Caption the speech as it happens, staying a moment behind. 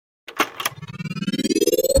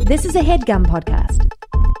This is a HeadGum podcast.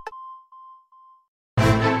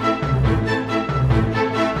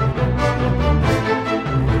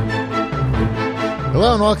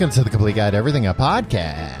 Hello and welcome to the Complete Guide to Everything, a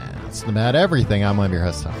podcast about everything. I'm one of your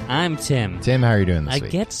hosts, Tom. I'm Tim. Tim, how are you doing this I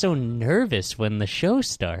week? get so nervous when the show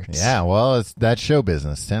starts. Yeah, well, that's show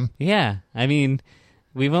business, Tim. Yeah, I mean,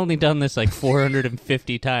 we've only done this like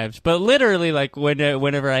 450 times, but literally, like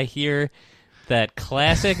whenever I hear that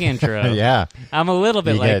classic intro, Yeah. I'm a little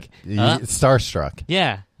bit You get starstruck.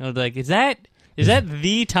 yeah. I was like, is that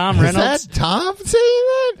the Tom Reynolds? Is that Tom saying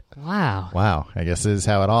that? Wow. Wow, I guess this is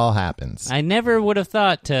how it all happens. I never would have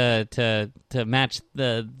thought to match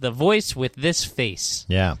the voice with this face.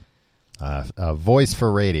 Yeah. A voice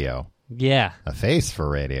for radio. Yeah. A face for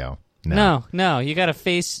radio. No, you got a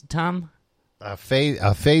face, Tom. A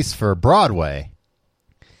face for Broadway.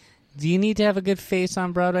 Do you need to have a good face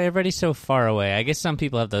on Broadway? Everybody's so far away. I guess some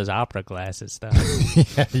people have those opera glasses, though.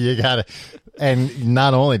 Yeah, you got to. And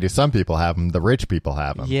not only do some people have them, the rich people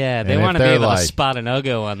have them. Yeah, they And want if to be they're able like, to spot an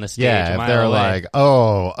Ugo on the stage. Yeah, a if mile they're away. like,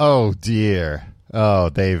 oh dear,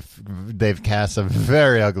 they've cast a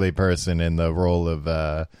very ugly person in the role of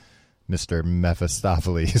Mr.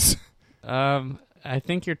 Mephistopheles. I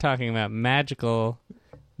think you're talking about magical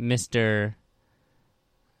Mr.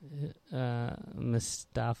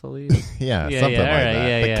 Mistopheles. Yeah, Yeah, something yeah, like all right, that.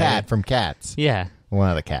 yeah, The yeah, cat yeah. from Cats. Yeah, One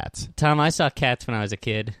of the cats. Tom, I saw Cats when I was a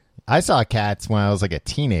kid. I saw Cats when I was like a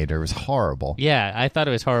teenager. It was horrible. Yeah, I thought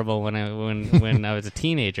it was horrible when I was a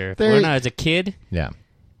teenager. There- When I was a kid, Yeah.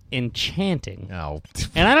 enchanting. Oh.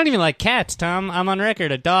 And I don't even like cats, Tom. I'm on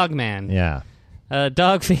record, a dog man. Yeah. A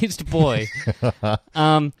dog-faced boy.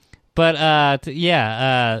 Because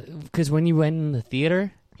when you went in the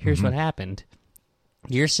theater, here's what happened.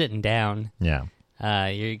 You're sitting down. Yeah.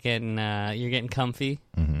 You're getting comfy.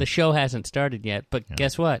 The show hasn't started yet, but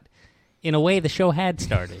guess what? In a way, the show had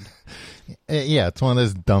started. Yeah, it's one of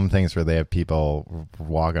those dumb things where they have people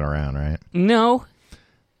walking around, right? No.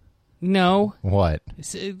 What?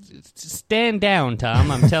 Stand down, Tom.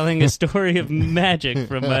 I'm telling a story of magic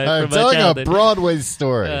from my I'm telling a childhood. Broadway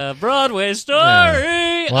story. Broadway story.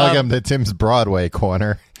 Yeah. Welcome to Tim's Broadway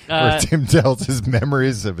Corner, where Tim tells his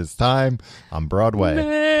memories of his time on Broadway.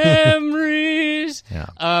 Memories.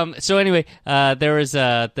 Yeah. So anyway, there was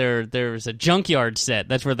a junkyard set.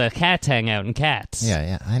 That's where the cats hang out in Cats.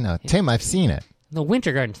 Yeah, I know. Tim, I've seen it. The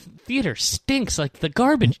Winter Garden Theater stinks like the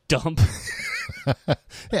garbage dump.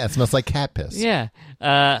 Yeah, it smells like cat piss. Yeah.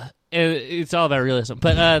 It's all about realism.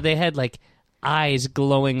 But they had like eyes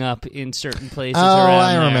glowing up in certain places. Oh, around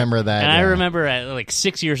I there. remember that, And I yeah. remember at like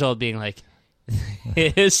 6 years old being like,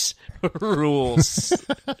 this rules.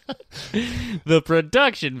 The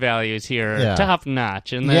production values here are Yeah. top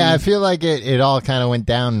notch. And then, Yeah, I feel like it all kind of went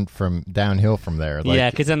downhill from there. Like, yeah,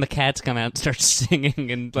 because then the cats come out and start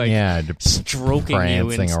singing and like yeah, stroking you and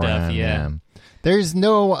prancing stuff. around, yeah. There's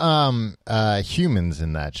no humans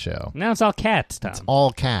in that show. Now it's all cats, Tom.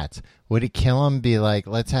 All cats. Would it kill him? Be like,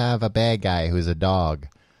 let's have a bad guy who's a dog,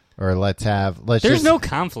 or There's just no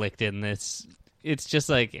conflict in this. It's just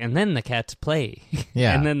like, and then the cats play.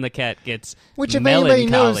 Yeah. And then the cat gets which if anybody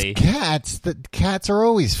knows melancholy. cats, the cats are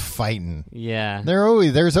always fighting. Yeah.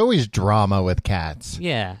 There's always drama with cats.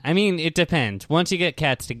 Yeah. I mean, it depends. Once you get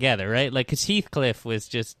cats together, right? Like, because Heathcliff was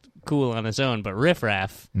just cool on his own, but Riff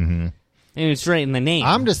Raff, and it's right in the name.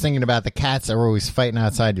 I'm just thinking about the cats that were always fighting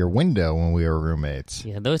outside your window when we were roommates.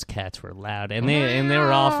 Yeah, those cats were loud, and they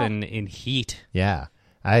were often in heat. Yeah.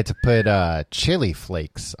 I had to put chili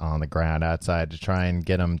flakes on the ground outside to try and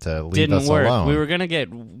get them to leave Didn't us work. alone. We were gonna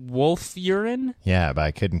get wolf urine. Yeah, but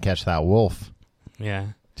I couldn't catch that wolf. Yeah.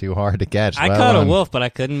 Too hard to catch. I let caught a alone- wolf, but I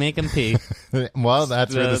couldn't make him pee. Well,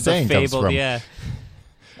 that's where the saying comes fable, from. yeah.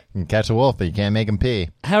 You can catch a wolf, but you can't make him pee.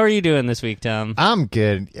 How are you doing this week, Tom? I'm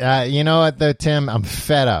good. You know what, though, Tim? I'm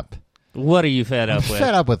fed up. What are you fed up with?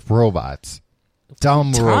 Fed up with robots.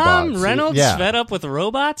 Dumb robots. Tom Reynolds Yeah. fed up with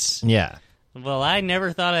robots? Yeah. Well, I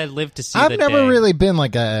never thought I'd live to see I've the never day. really been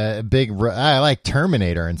like a big... I like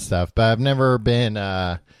Terminator and stuff, but I've never been...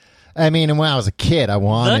 I mean, when I was a kid, I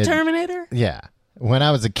wanted... The Terminator? Yeah. When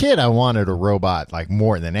I was a kid, I wanted a robot like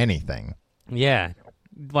more than anything. Yeah.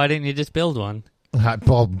 Why didn't you just build one?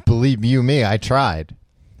 Well, believe you me, I tried.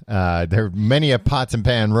 There are many a pots and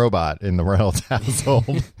pan robot in the Reynolds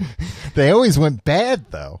household. They always went bad,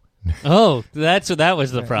 though. Oh, that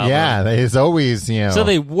was the problem. Yeah, there's always, So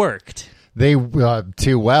they worked. They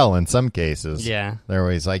too well in some cases. Yeah. They're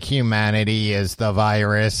always like, humanity is the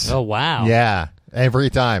virus. Oh, wow. Yeah, every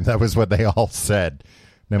time. That was what they all said.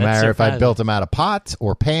 No That's matter if I surprising. built them out of pots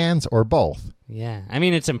or pans or both. Yeah. I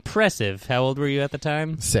mean, it's impressive. How old were you at the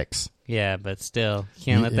time? 6. Yeah, but still,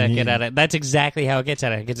 can't let that get out of. That's exactly how it gets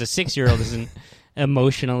out of. Because a 6-year-old isn't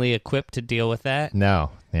emotionally equipped to deal with that. No,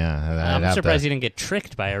 yeah. I'm surprised he didn't get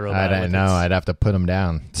tricked by a robot. I'd have to put him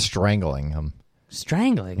down, strangling him.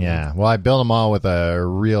 Strangling? Yeah. Well, I built them all with a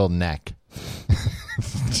real neck.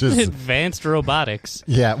 Just advanced robotics.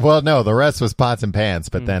 Yeah. Well, no, the rest was pots and pans,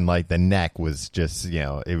 but then like the neck was just,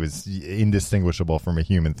 it was indistinguishable from a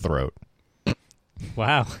human throat.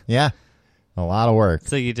 Wow. Yeah. A lot of work.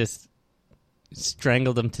 So you just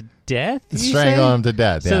strangled them to death? Strangled them to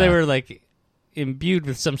death. So they were like imbued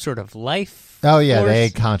with some sort of life. Oh yeah, force? they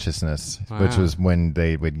had consciousness, which was when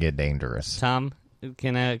they would get dangerous. Tom,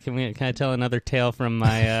 can I tell another tale from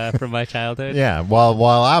my from my childhood? Yeah.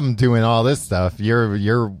 While I'm doing all this stuff,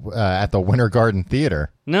 you're at the Winter Garden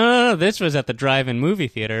Theater. No. This was at the drive-in movie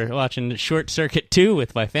theater watching Short Circuit 2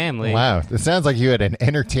 with my family. Wow. It sounds like you had an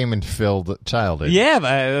entertainment-filled childhood. Yeah,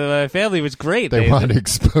 my family was great. They wanted to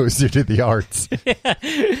expose you to the arts.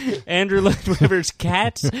 Yeah. Andrew Lloyd Webber's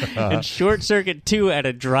Cats and Short Circuit 2 at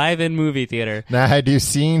a drive-in movie theater. Now, had you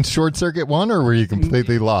seen Short Circuit 1, or were you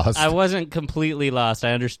completely lost? I wasn't completely lost.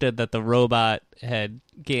 I understood that the robot had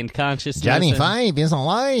gained consciousness. Johnny Five is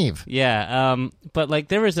alive. Yeah, but like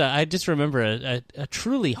there was I just remember a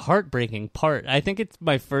truly heartbreaking part. I think it's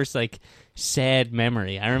my first like sad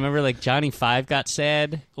memory. I remember like Johnny Five got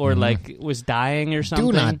sad or like was dying or something.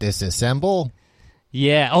 Do not disassemble.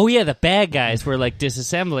 Yeah. Oh yeah, the bad guys were like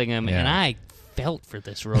disassembling him, and I felt for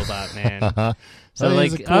this robot, man. So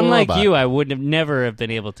like, cool unlike robot. you, I would have never have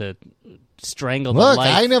been able to strangle Look, the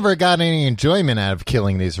life. I never got any enjoyment out of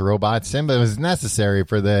killing these robots, but it was necessary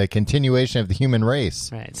for the continuation of the human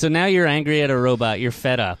race. Right. So now you're angry at a robot. You're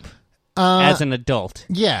fed up as an adult.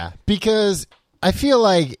 Yeah, because I feel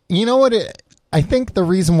like, you know what? I think the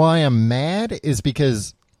reason why I'm mad is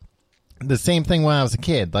because the same thing when I was a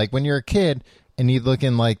kid. Like when you're a kid and you look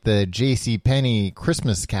in like the JCPenney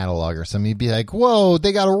Christmas catalog or something, you'd be like, whoa,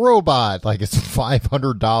 they got a robot. Like it's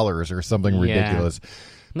 $500 or something ridiculous.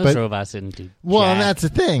 Those robots didn't do well, jack. and that's the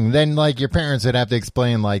thing. Then, like, your parents would have to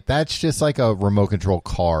explain, like, that's just like a remote control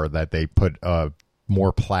car that they put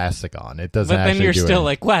more plastic on. It doesn't. But then you're still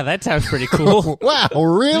like, wow, that sounds pretty cool. Wow,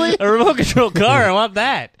 really? A remote control car. I want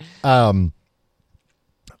that.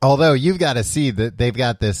 Although you've got to see that they've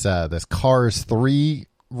got this Cars 3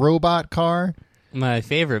 robot car. My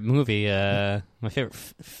favorite movie, my favorite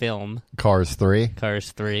film, Cars 3.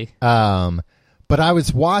 Cars 3. But I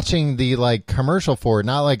was watching the like commercial for it,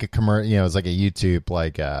 not like a commercial, it was like a YouTube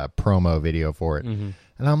like promo video for it. Mm-hmm.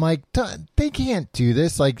 And I'm like, they can't do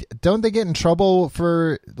this. Like, don't they get in trouble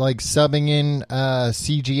for like subbing in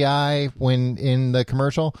CGI when in the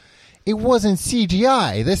commercial? It wasn't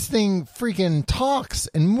CGI. This thing freaking talks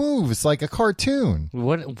and moves like a cartoon.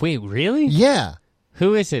 What? Wait, really? Yeah.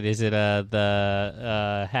 Who is it? Is it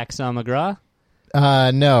the Hacksaw McGraw?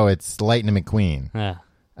 No, it's Lightning McQueen.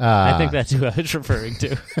 I think that's who I was referring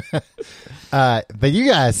to. But you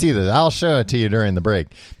gotta see this. I'll show it to you during the break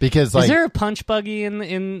because, like, is there a punch buggy in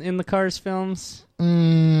the Cars films? I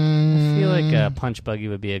feel like a punch buggy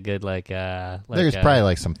would be a good there's probably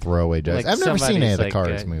like some throwaway jokes. Like I've never seen any of the like,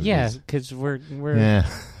 Cars movies. Yeah, because we're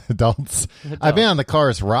adults. I've been on the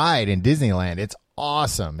Cars ride in Disneyland. It's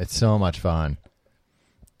awesome. It's so much fun.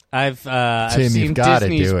 I've Tim, seen you've gotta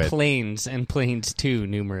Disney's do it. Planes and Planes 2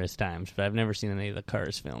 numerous times, but I've never seen any of the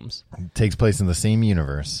Cars films. It takes place in the same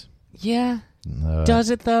universe. Yeah. Does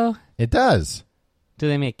it, though? It does. Do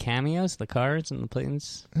they make cameos, the Cars and the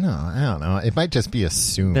Planes? No, I don't know. It might just be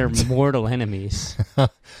assumed. They're mortal enemies. It's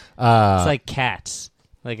like cats.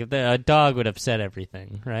 Like if a dog would upset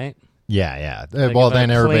everying, right? Yeah. Like Well, if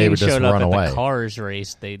then a everybody plane would just showed up run at away. The Cars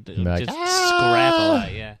race, they'd like, just scrap a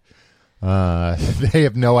lot, yeah. They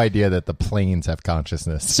have no idea that the planes have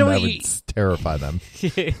consciousness. So that would terrify them.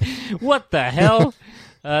 What the hell?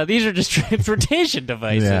 These are just transportation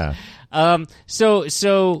devices. Yeah.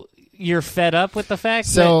 So you're fed up with the fact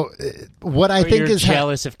So what I that think you're is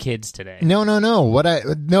jealous of kids today?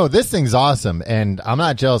 No. This thing's awesome, and I'm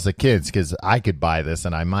not jealous of kids because I could buy this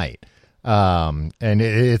and I might. And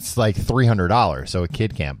it's like $300, so a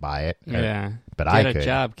kid can't buy it. Yeah. But Get I a could.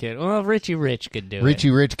 job, kid. Well, Richie Rich could do it. Richie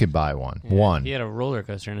Rich could buy one. Yeah, One. He had a roller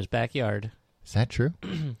coaster in his backyard. Is that true?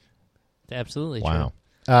 Absolutely Wow.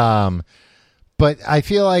 true. But I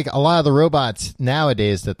feel like a lot of the robots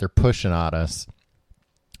nowadays that they're pushing on us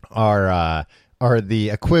are the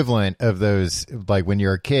equivalent of those, like when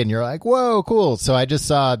you're a kid and you're like, whoa, cool. So I just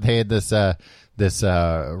saw they had this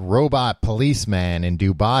robot policeman in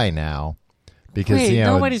Dubai now because Wait,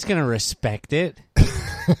 nobody's gonna respect it.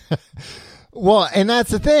 Well, and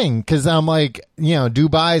that's the thing because I'm like,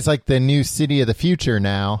 Dubai's like the new city of the future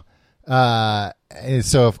now.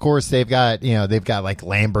 So of course they've got like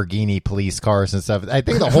Lamborghini police cars and stuff. I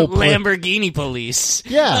think the whole Lamborghini police.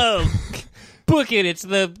 Yeah. Oh, book it. It's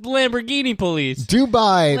the Lamborghini police.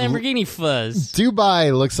 Dubai fuzz.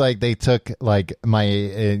 Dubai looks like they took like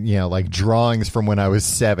my like drawings from when I was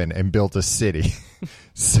 7 and built a city.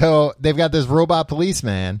 So they've got this robot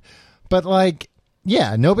policeman, but like,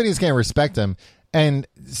 yeah, nobody's gonna respect him. And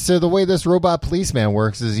so the way this robot policeman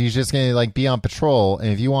works is he's just going to like be on patrol.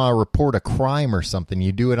 And if you want to report a crime or something,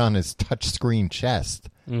 you do it on his touchscreen chest.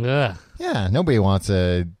 Ugh. Yeah, nobody wants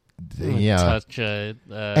to, touch.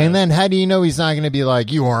 And then how do you know he's not going to be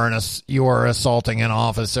like, you are assaulting an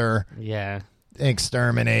officer? Yeah.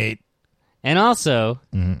 Exterminate. And also,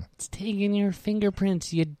 it's taking your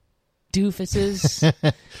fingerprints, you doofuses.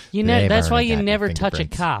 That's why you never touch a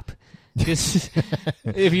cop. Because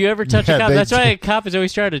if you ever touch a cop, that's why a cop is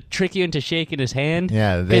always trying to trick you into shaking his hand.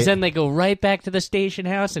 Yeah, because then they go right back to the station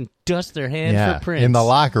house and dust their hand for prints. In the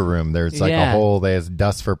locker room, there's like a hole. There's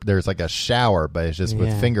dust there's like a shower, but it's just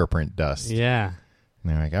with fingerprint dust. Yeah.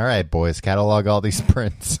 And they're like, all right, boys, catalog all these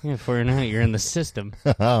prints. Yeah, before you know it, you're in the system.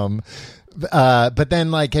 But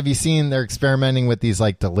then, like, have you seen they're experimenting with these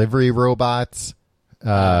like delivery robots?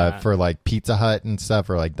 For like Pizza Hut and stuff,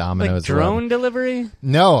 or like Domino's. Like drone delivery?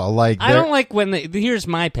 No, like I don't like when here's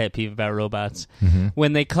my pet peeve about robots.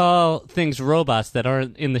 When they call things robots that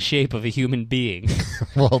aren't in the shape of a human being.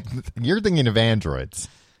 Well, you're thinking of androids.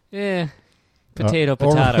 Yeah. Potato,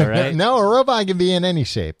 right? No, a robot can be in any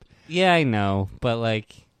shape. Yeah, I know. But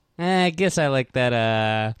like, I guess I like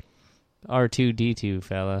that R2-D2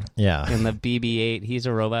 fella. Yeah. In the BB-8, he's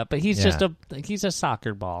a robot, but he's just he's a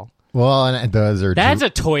soccer ball. Well, and that's a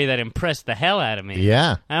toy that impressed the hell out of me.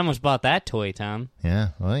 Yeah. I almost bought that toy, Tom.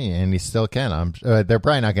 Yeah, well, and he still can. They're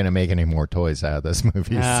probably not going to make any more toys out of this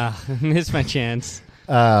movie. Missed my chance.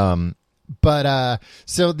 But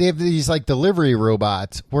so they have these like delivery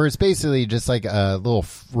robots where it's basically just like a little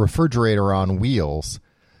refrigerator on wheels.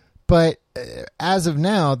 But as of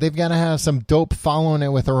now, they've got to have some dope following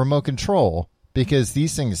it with a remote control. Because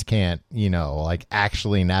these things can't, like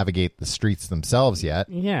actually navigate the streets themselves yet.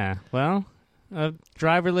 Yeah, well, a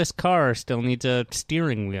driverless car still needs a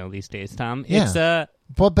steering wheel these days, Tom. Yeah.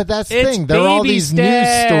 But that's the thing. There are all these news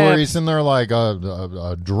stories, and they're like,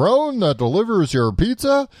 a drone that delivers your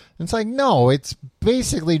pizza? It's like, no, it's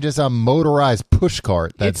basically just a motorized push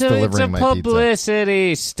cart that's delivering my pizza. It's a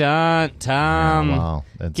publicity stunt, Tom. Yeah, well,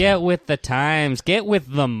 get with the times. Get with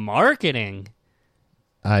the marketing.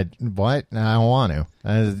 I don't want to.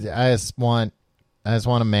 I just want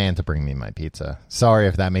a man to bring me my pizza. Sorry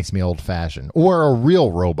if that makes me old fashioned. Or a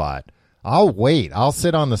real robot. I'll wait. I'll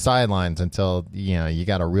sit on the sidelines until you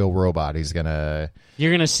got a real robot who's gonna.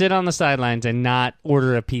 You're gonna sit on the sidelines and not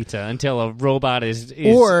order a pizza until a robot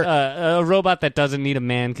or a robot that doesn't need a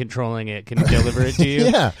man controlling it can deliver it to you.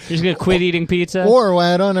 Yeah, you're just gonna quit eating pizza. Or what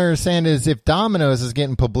I don't understand is if Domino's is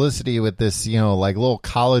getting publicity with this, like little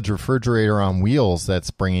college refrigerator on wheels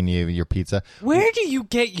that's bringing you your pizza. Where do you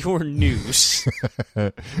get your news?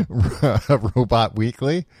 Robot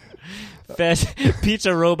Weekly.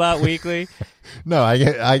 Pizza Robot Weekly. No,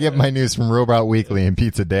 I get my news from Robot Weekly and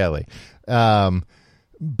Pizza Daily.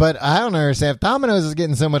 But I don't understand. If Domino's is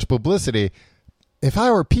getting so much publicity, if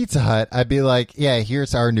I were Pizza Hut, I'd be like, yeah,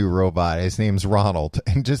 here's our new robot. His name's Ronald.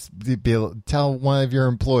 And just tell one of your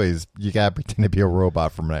employees you got to pretend to be a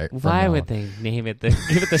robot from now. Why would they name it? Give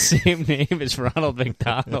it the same name as Ronald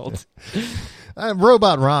McDonald.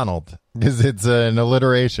 Robot Ronald, because it's an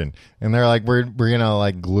alliteration, and they're like, we're gonna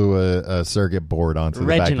like glue a circuit board onto the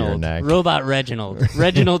back of your neck. Robot Reginald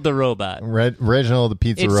the robot. Reginald the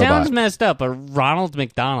pizza robot. It sounds messed up, but Ronald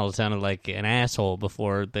McDonald sounded like an asshole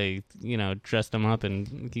before they dressed him up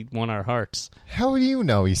and he won our hearts. How do you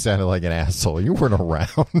know he sounded like an asshole? You weren't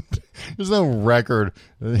around. There's no record.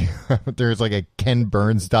 There's like a Ken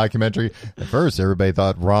Burns documentary. At first, everybody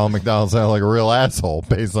thought Ronald McDonald sounded like a real asshole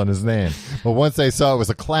based on his name, but once they saw it was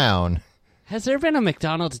a clown. Has there been a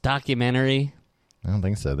McDonald's documentary? I don't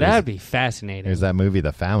think so. That would be fascinating. There's that movie,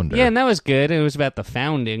 The Founder. Yeah, and that was good. It was about the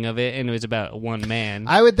founding of it, and it was about one man.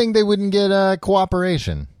 I would think they wouldn't get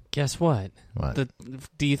cooperation. Guess what? What?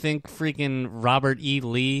 Do you think freaking Robert E.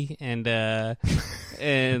 Lee and the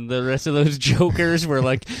rest of those jokers were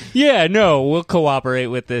like, yeah, no, we'll cooperate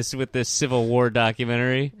with this Civil War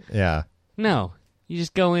documentary? Yeah. No. You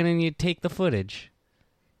just go in and you take the footage.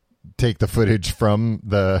 Take the footage from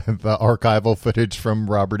the archival footage from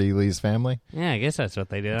Robert E. Lee's family? Yeah, I guess that's what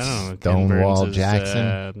they did. I don't know. Stonewall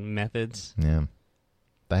Jackson. Methods. Yeah.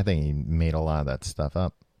 I think he made a lot of that stuff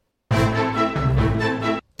up.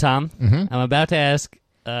 Tom, I'm about to ask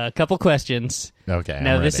a couple questions. Okay.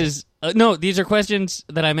 Now, this is No, these are questions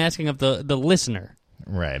that I'm asking of the listener.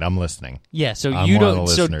 Right, I'm listening. Yeah, so I'm you one of don't.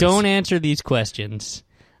 the So listeners. don't answer these questions.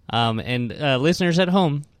 And listeners at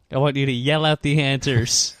home, I want you to yell out the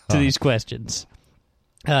answers to these questions.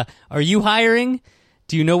 Are you hiring?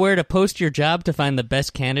 Do you know where to post your job to find the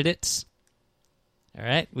best candidates? All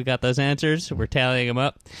right, we got those answers. We're tallying them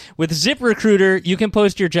up. With ZipRecruiter, you can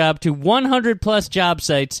post your job to 100-plus job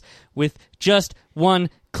sites with just one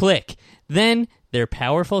click. Then their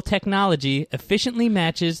powerful technology efficiently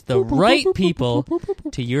matches the right people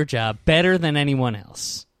to your job better than anyone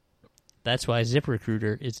else. That's why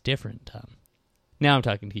ZipRecruiter is different, Tom. Now I'm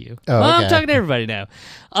talking to you. Oh, well, okay. I'm talking to everybody now.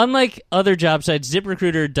 Unlike other job sites,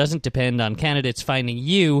 ZipRecruiter doesn't depend on candidates finding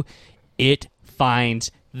you. It finds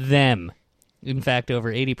them. In fact,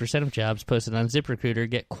 over 80% of jobs posted on ZipRecruiter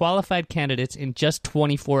get qualified candidates in just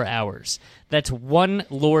 24 hours. That's one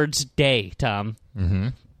Lord's day, Tom. Mm-hmm.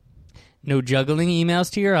 No juggling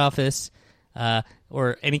emails to your office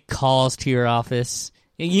or any calls to your office.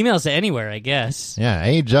 Emails to anywhere, I guess. Yeah,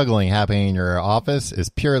 any juggling happening in your office is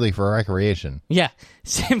purely for recreation. Yeah.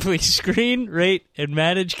 Simply screen, rate, and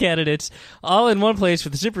manage candidates all in one place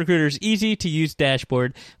with ZipRecruiter's easy-to-use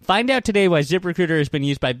dashboard. Find out today why ZipRecruiter has been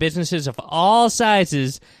used by businesses of all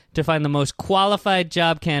sizes to find the most qualified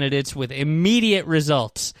job candidates with immediate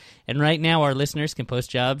results. And right now, our listeners can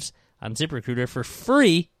post jobs on ZipRecruiter for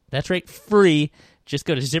free. That's right, free. Just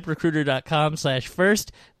go to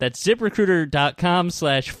ZipRecruiter.com/first. That's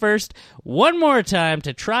ZipRecruiter.com/first. One more time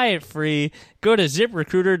to try it free. Go to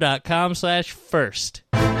ZipRecruiter.com/first.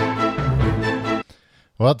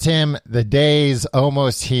 Well, Tim, the day's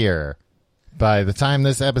almost here. By the time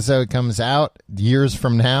this episode comes out, years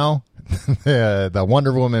from now, the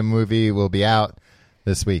Wonder Woman movie will be out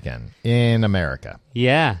this weekend in America.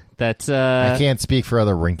 Yeah, that's... I can't speak for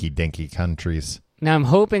other rinky-dinky countries. Now, I'm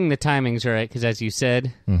hoping the timing's right, because as you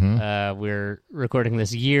said, we're recording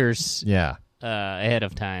this years Yeah. ahead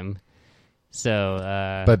of time. So,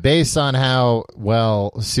 But based on how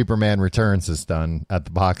well Superman Returns is done at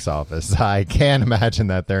the box office, I can't imagine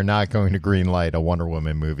that they're not going to greenlight a Wonder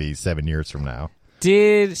Woman movie 7 years from now.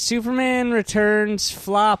 did Superman Returns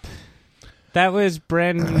flop? That was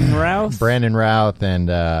Brandon Routh? Brandon Routh and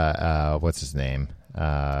what's his name?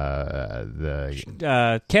 Kevin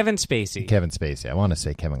Spacey. Kevin Spacey. I want to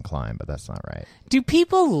say Kevin Kline, but that's not right. Do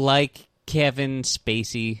people like Kevin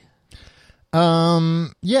Spacey?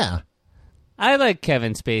 Yeah. I like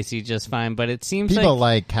Kevin Spacey just fine, but it seems People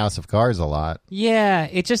like... like House of Cards a lot. Yeah,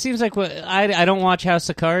 it just seems like... I don't watch House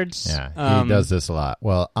of Cards. Yeah, he does this a lot.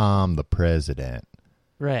 Well, I'm the president.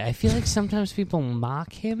 Right, I feel like sometimes people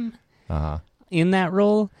mock him Uh-huh. in that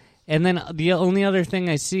role. And then the only other thing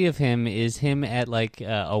I see of him is him at, like,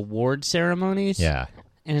 award ceremonies. Yeah.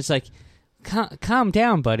 And it's like, calm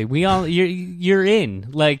down, buddy. You're in.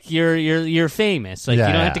 Like, you're famous. Like, Yeah,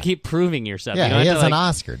 you don't yeah. have to keep proving yourself. Yeah, you don't he have has to, an like,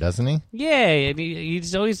 Oscar, doesn't he? Yeah, and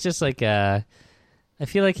he's always just like, I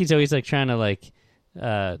feel like he's always, like, trying to, like,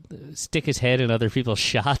 stick his head in other people's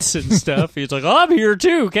shots and stuff. He's like, I'm here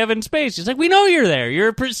too, Kevin Spacey. He's like, we know you're there. You're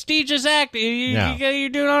a prestigious actor. You're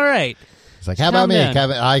doing all right. It's like, how about Calm me, down.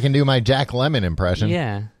 Kevin? I can do my Jack Lemmon impression.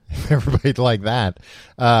 Yeah. Everybody like that.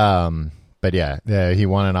 But yeah, he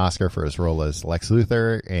won an Oscar for his role as Lex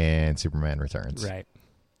Luthor in Superman Returns. Right.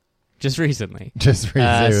 Just recently. Just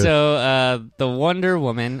recently. So the Wonder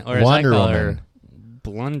Woman, or as Wonder I call Woman. her,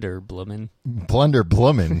 Blunder Bloomin. Blunder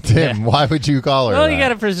Bloomin'. Tim, Yeah. why would you call her Well, that? you got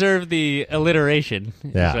to preserve the alliteration. Yeah.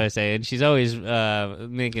 That's what I say. And she's always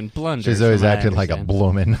making blunders. She's always from what I acted like a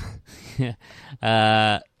understand. bloomin'.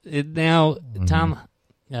 Now, Tom,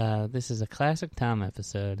 this is a classic Tom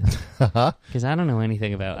episode because I don't know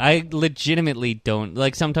anything about. I legitimately don't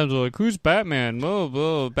like. Sometimes we're like, "Who's Batman?"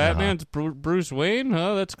 Oh, Batman's Bruce Wayne.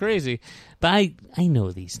 Oh, that's crazy. But I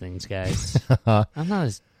know these things, guys. I'm not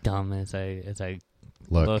as dumb as I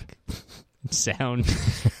look, sound,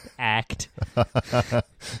 act.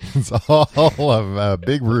 It's all a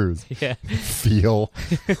big ruse. Yeah. Feel.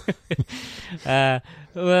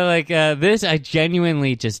 Well, like this, I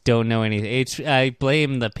genuinely just don't know anything. I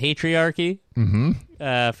blame the patriarchy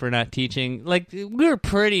for not teaching. Like, we were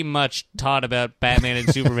pretty much taught about Batman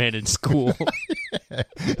and Superman in school.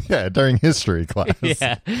 Yeah, during history class.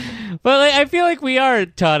 Yeah, but like, I feel like we are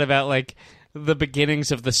taught about like the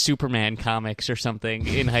beginnings of the Superman comics or something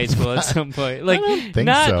in high school at some point. Like, don't think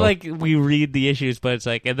not so. like we read the issues, but it's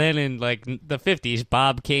like, and then in like the 50s,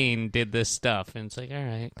 Bob Kane did this stuff, and it's like, all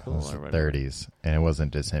right, cool. It was or the whatever. 30s, and it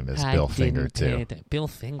wasn't just him. It was I Bill Finger, didn't pay too. atten- Bill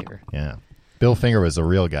Finger. Yeah. Bill Finger was the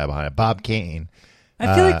real guy behind it. Bob Kane.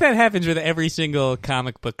 I feel like that happens with every single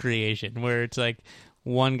comic book creation, where it's like,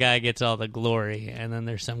 one guy gets all the glory, and then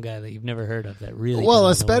there's some guy that you've never heard of that really. Well, goes all the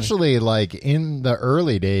way. especially like in the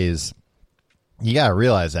early days, you got to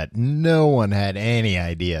realize that no one had any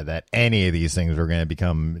idea that any of these things were going to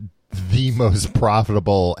become the most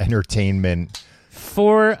profitable entertainment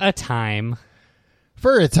for a time.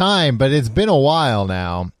 for a time, but it's been a while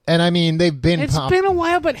now. And I mean, they've been It's been a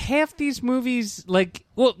while, but half these movies,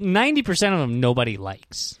 90% of them nobody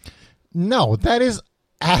likes. No, that is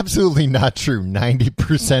absolutely not true.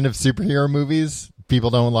 90% of superhero movies people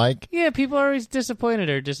don't like. Yeah, people are always disappointed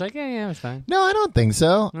or just like, yeah, it was fine. No, I don't think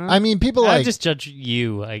so. I mean, people I like just judge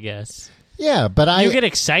you, I guess. yeah, but You get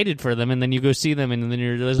excited for them, and then you go see them, and then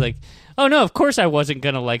you're just like, oh, no, of course I wasn't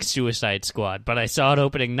going to like Suicide Squad, but I saw it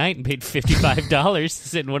opening night and paid $55 to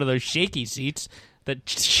sit in one of those shaky seats that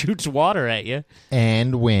shoots water at you.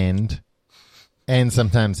 and wind, and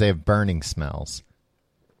sometimes they have burning smells.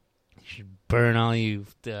 You should burn all you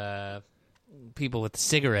people with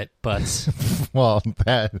cigarette butts. Well,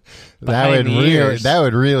 that Behind the ears.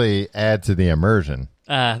 would really add to the immersion.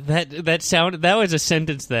 That was a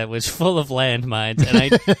sentence that was full of landmines, and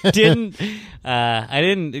I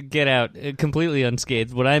didn't get out completely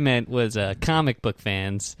unscathed. What I meant was comic book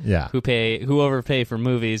fans, Yeah. who overpay for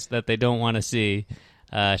movies that they don't want to see,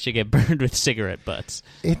 should get burned with cigarette butts.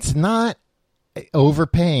 It's not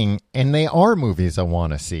overpaying, and they are movies I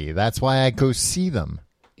want to see. That's why I go see them.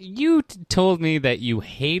 You told me that you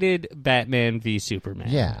hated Batman v Superman.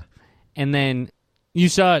 Yeah. And then you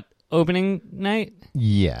saw it opening night,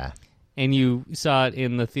 Yeah. and you saw it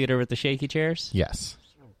in the theater with the shaky chairs? Yes.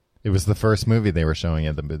 It was the first movie they were showing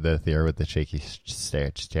at the theater with the shaky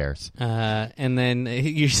chairs. And then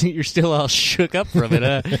you're still all shook up from it.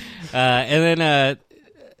 And then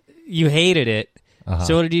you hated it. Uh-huh.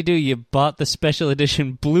 So what did you do? You bought the special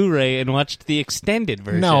edition Blu-ray and watched the extended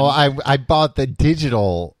version. No, I bought the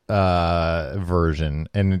digital version,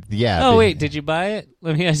 and yeah. Oh, wait, did you buy it?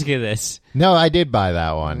 Let me ask you this. No, I did buy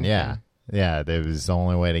that one. Okay. Yeah, yeah. That was the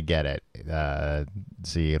only way to get it,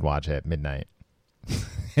 so you could watch it at midnight.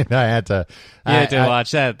 And I had to. You had to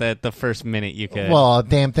watch that the first minute you could. Well,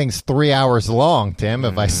 damn thing's 3 hours long, Tim.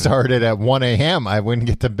 If I started at 1 a.m., I wouldn't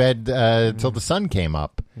get to bed till the sun came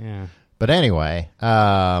up. Yeah. But anyway,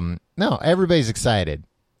 no, everybody's excited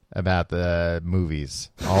about the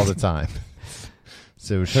movies all the time.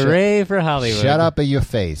 So Hooray for Hollywood! Shut up at your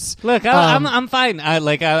face. Look, I'm fine. I'm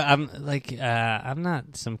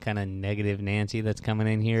not some kind of negative Nancy that's coming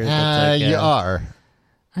in here. That's You are.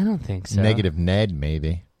 I don't think so. Negative Ned,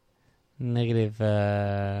 maybe.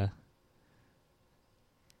 Negative.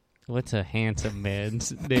 What's a handsome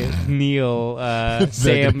man's name? Neil.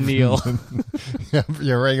 Sam Neill.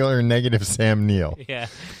 Your regular negative Sam Neill. Yeah.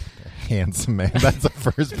 Handsome man. That's the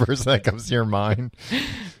first person that comes to your mind.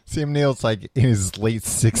 Sam Neill's like in his late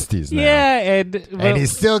 60s now. Yeah, and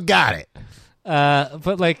he's still got it.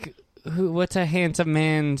 But like, what's a handsome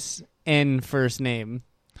man's N first name?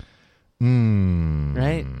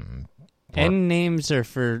 Right? N names are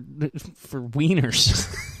for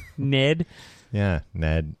wieners. Ned. Yeah,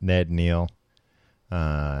 Ned, Neil,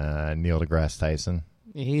 Neil deGrasse Tyson.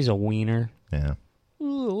 He's a wiener. Yeah.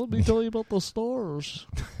 Let me tell you about the stars.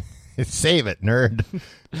 Save it, nerd.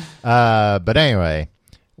 But anyway,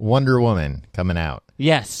 Wonder Woman coming out.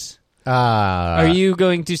 Yes. Are you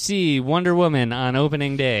going to see Wonder Woman on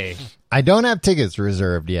opening day? I don't have tickets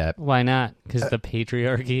reserved yet. Why not? Because the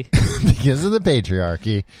patriarchy. Because of the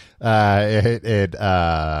patriarchy.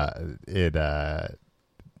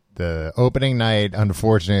 The opening night,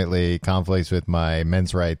 unfortunately, conflicts with my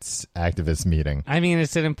men's rights activist meeting. I mean,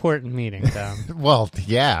 it's an important meeting, Tom. Well,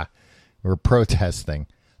 yeah. We're protesting.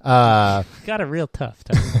 Got it real tough,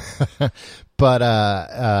 Tom. But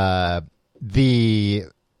I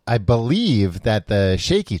believe that the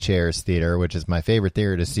Shaky Chairs Theater, which is my favorite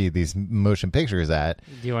theater to see these motion pictures at.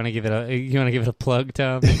 Do you want to give it a plug,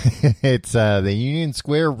 Tom? It's the Union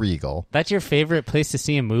Square Regal. That's your favorite place to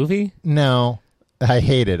see a movie? No. I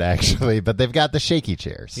hate it, actually, but they've got the shaky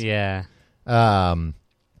chairs. Yeah. My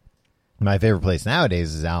favorite place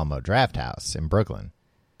nowadays is Alamo Draft House in Brooklyn.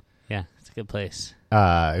 Yeah, it's a good place.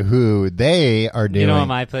 Who they are doing. You know what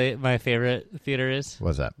my favorite theater is?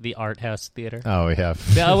 What's that? The Art House Theater. Oh, yeah.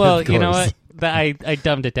 Oh, well, you know what? I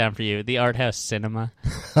dumbed it down for you. The Art House Cinema.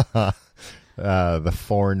 The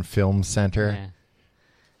Foreign Film Center. Yeah.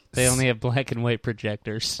 They only have black and white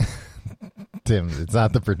projectors. Tim, it's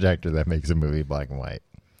not the projector that makes a movie black and white.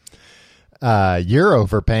 You're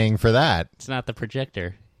overpaying for that. It's not the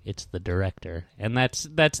projector. It's the director. And that's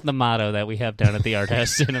the motto that we have down at the Art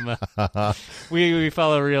House Cinema. We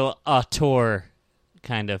follow a real auteur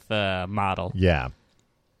kind of model. Yeah.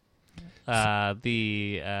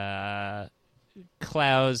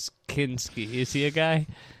 Klaus Kinski. Is he a guy?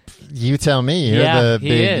 You tell me. You're Yeah, the he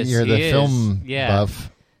big. is. You're the He is. film Yeah.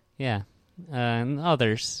 buff. Yeah. And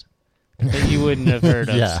others that you wouldn't have heard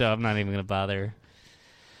of, Yeah. so I'm not even going to bother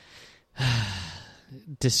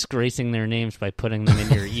disgracing their names by putting them in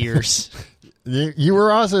your ears. You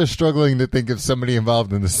were also struggling to think of somebody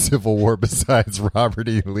involved in the Civil War besides Robert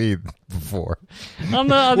E. Lee before, On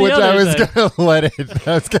the which other I was side. gonna let it.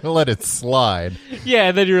 I was gonna let it slide. Yeah,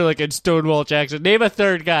 and then you were like, in Stonewall Jackson. Name a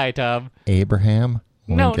third guy, Tom. Abraham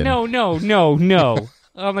Lincoln. No.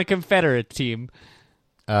 On the Confederate team.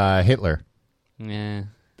 Hitler. Yeah.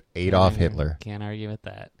 Adolf Hitler. Can't argue with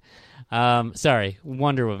that. Sorry,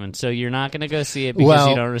 Wonder Woman. So you're not going to go see it because Well,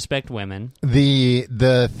 you don't respect women. The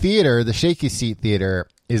theater, the Shaky Seat Theater,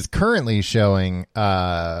 is currently showing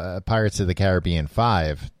Pirates of the Caribbean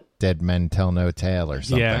 5, Dead Men Tell No Tale or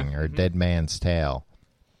something, Yeah. or Dead Man's Tale.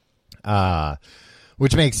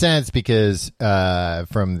 Which makes sense because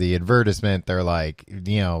from the advertisement, they're like,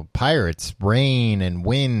 pirates, rain and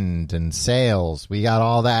wind and sails. We got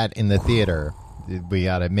all that in the theater. We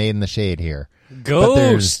got it made in the shade here.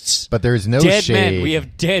 Ghosts. But there's no Dead shade. men. We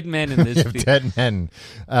have dead men in this. We have dead men.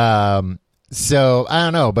 So I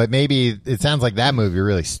don't know, but maybe it sounds like that movie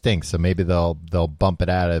really stinks. So maybe they'll bump it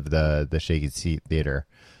out of the Shaky Seat Theater.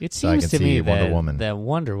 It so I seems can to me see Wonder that Woman. that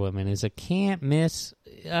Wonder Woman is a can't miss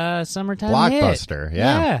summertime Blockbuster, hit.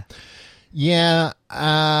 yeah. Yeah.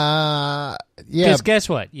 Because guess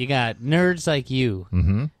what? You got nerds like you,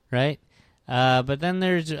 Mm-hmm. right? But then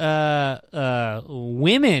there's women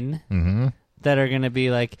Mm-hmm. that are going to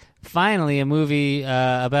be like, finally, a movie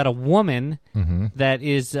about a woman Mm-hmm. that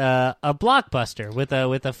is a blockbuster with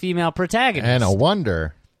a female protagonist. And a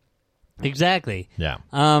wonder. Exactly. Yeah.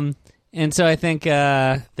 And so I think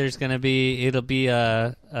it'll be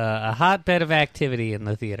a hotbed of activity in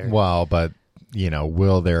the theater. Well, but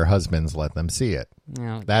will their husbands let them see it?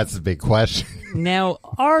 Now, That's the big question. now,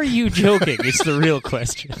 are you joking? Is the real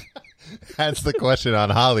question. That's the question on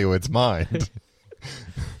Hollywood's mind.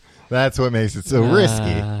 That's what makes it so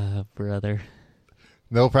risky. Brother.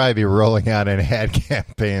 They'll probably be rolling out an ad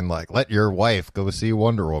campaign like, let your wife go see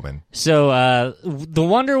Wonder Woman. So the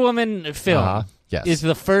Wonder Woman film Yes. is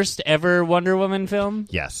the first ever Wonder Woman film.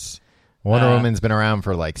 Yes. Wonder Woman's been around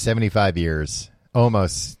for like 75 years.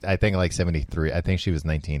 Almost, I think like 73. I think she was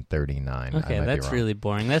 1939. Okay, I might be that's wrong. really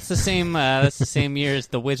boring. That's the same. That's the same year as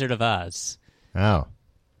The Wizard of Oz, Oh.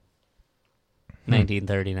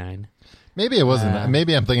 1939. Maybe it wasn't.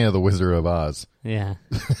 Maybe I'm thinking of The Wizard of Oz. Yeah,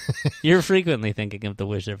 you're frequently thinking of The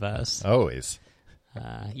Wizard of Oz. Always.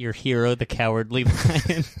 Your hero, the Cowardly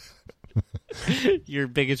Lion. Your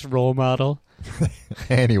biggest role model.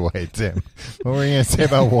 Anyway, Tim, what were you going to say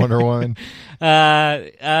about Wonder Woman?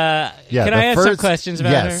 Can I ask some questions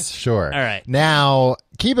about her? Yes, sure. All right. Now,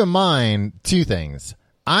 keep in mind two things.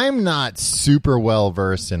 I'm not super well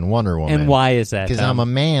versed in Wonder Woman. And why is that? Because Tom? I'm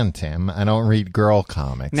a man, Tim. I don't read girl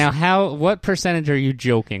comics. Now, what percentage are you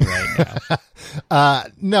joking right now?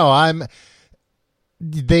 No,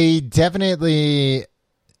 they definitely,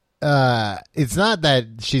 it's not that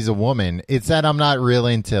she's a woman. It's that I'm not real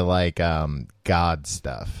into like, God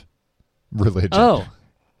stuff. Religion. Oh,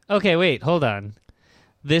 okay. Wait, hold on.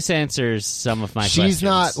 This answers some of my questions. She's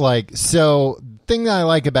not like, so thing that I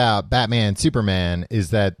like about Batman and Superman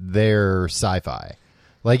is that they're sci-fi.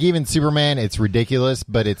 Like even Superman, it's ridiculous,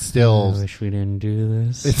 but it's still, I wish we didn't do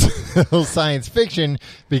this. it's still science fiction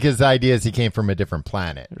because the idea is he came from a different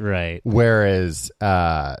planet. Right. Whereas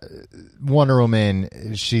Wonder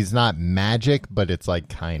Woman, she's not magic, but it's like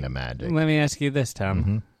kind of magic. Let me ask you this,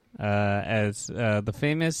 Tom. Mm-hmm. As the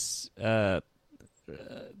famous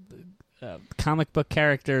comic book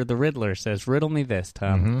character, the Riddler, says, riddle me this,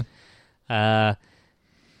 Tom.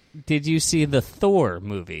 Did you see the Thor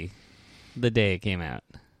movie the day it came out?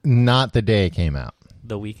 Not the day it came out.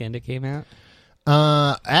 The weekend it came out?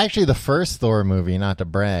 Actually, the first Thor movie, not to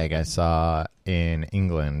brag, I saw in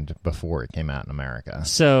England before it came out in America.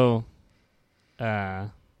 So,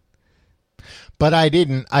 But I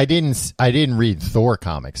didn't read Thor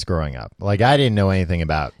comics growing up. Like I didn't know anything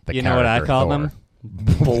about the you know what I character call Thor. them?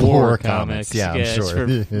 Boar comics. Yeah, I'm it's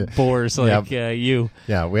sure. for boars like you.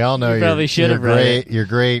 Yeah, we all know You probably should have read great. it. Your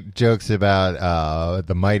great jokes about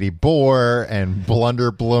the mighty boar and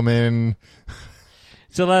Blunderbloomin.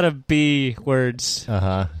 It's a lot of B words.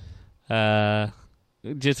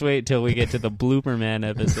 Just wait till we get to the Blooper Man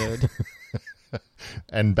episode.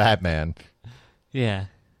 And Batman. Yeah.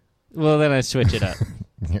 Well, then I switch it up.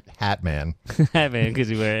 Hat Man. Hat Man,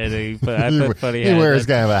 because I put funny He hat. wears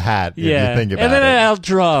kind of a hat. Yeah, if you think about and then it. I'll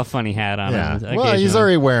draw a funny hat on Yeah. him. Well, he's occasionally.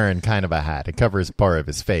 already wearing kind of a hat. It covers part of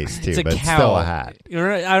his face too, It's a but it's cowl. still a hat.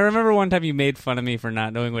 I remember one time you made fun of me for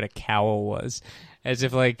not knowing what a cowl was, as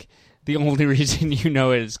if like the only reason you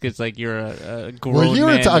know it is because like you're a grown Well, you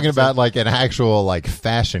were man talking that's about like an actual like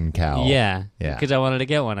fashion cowl. Yeah, Yeah. because I wanted to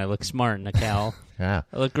get one. I look smart in a cowl. Yeah.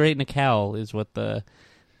 I look great in a cowl, is what the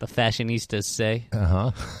fashionistas say. Uh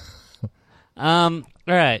huh. All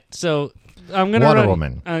right, so I'm gonna Wonder run-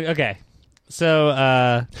 Woman. Okay, so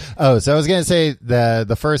Oh, so I was gonna say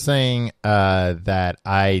the first thing that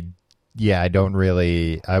I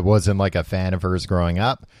wasn't like a fan of hers growing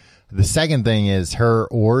up. The second thing is her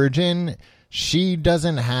origin. She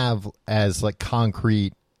doesn't have as like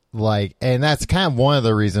concrete like, and that's kind of one of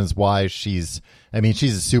the reasons why she's a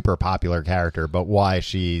super popular character, but why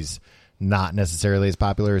she's not necessarily as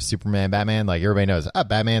popular as Superman, Batman. Like everybody knows,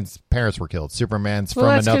 Batman's parents were killed. Superman's well,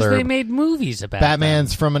 from that's because another. they made movies about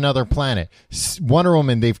Batman's them. from another planet. Wonder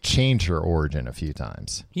Woman, they've changed her origin a few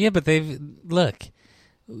times. Yeah, but look.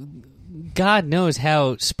 God knows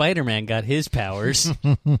how Spider-Man got his powers,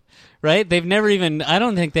 right? They've never even. I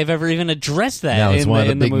don't think they've ever even addressed that. Now it's one of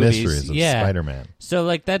the big movies. mysteries of Yeah. Spider-Man. So,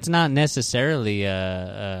 like, that's not necessarily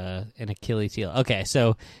an Achilles heel. Okay,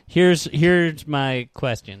 so here's my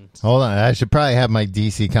question. Hold on, I should probably have my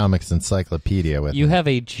DC Comics encyclopedia with You me. have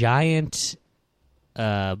a giant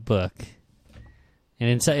book,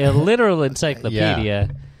 a literal encyclopedia,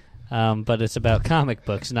 but it's about comic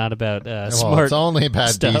books, not about Well, smart. it's only about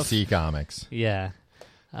stuff. DC Comics. Yeah.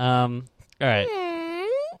 All right.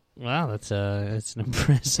 Wow, that's an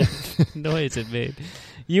impressive noise it made.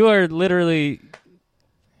 You are literally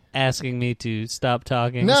asking me to stop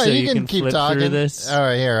talking. No, so you can keep flip talking. through this. All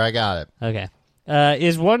right, here, I got it. Okay.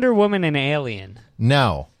 Is Wonder Woman an alien?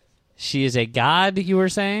 No. She is a god, you were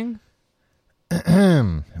saying?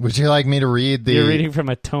 Would you like me to read the... You're reading from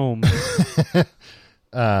a tome.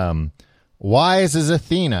 Wise as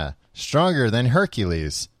Athena, stronger than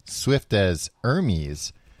Hercules, swift as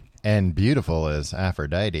Hermes, and beautiful as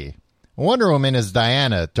Aphrodite. Wonder Woman is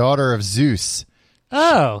Diana, daughter of Zeus.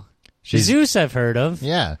 Oh. She's- Zeus I've heard of.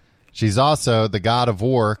 Yeah. She's also the god of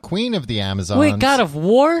war, queen of the Amazons. Wait, God of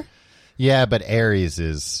War? Yeah, but Ares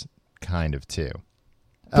is kind of too.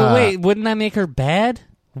 But wait, wouldn't that make her bad?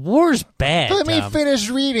 War's bad, Let me Tom. finish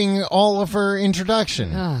reading all of her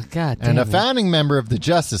introduction. Oh, God damn And a it. founding member of the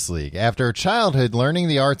Justice League. After her childhood learning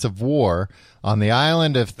the arts of war on the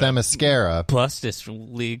island of Themyscira, Bust this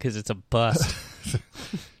league because it's a bust.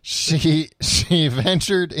 she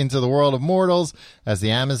ventured into the world of mortals as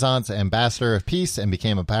the Amazon's ambassador of peace and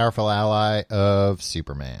became a powerful ally of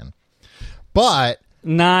Superman. But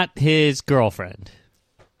Not his girlfriend.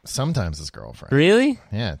 sometimes his girlfriend. Really?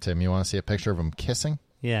 Yeah, Tim, you want to see a picture of them kissing?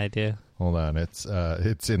 Yeah, I do. Hold on, it's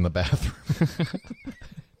in the bathroom.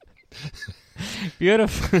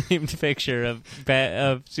 Beautiful framed picture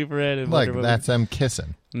of Superman and Like Wonder Woman. that's them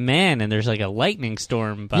kissing. Man, and there's like a lightning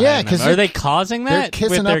storm behind Yeah, them. because Are they causing They're that?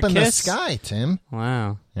 kissing with their up in the kiss? sky, Tim.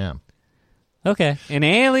 Wow. Yeah. Okay. An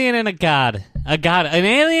alien and a god. An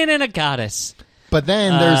alien and a goddess. But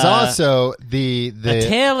then there's also the A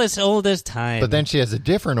tale as old as time. But then she has a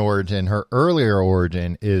different origin. Her earlier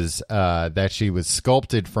origin is that she was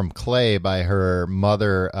sculpted from clay by her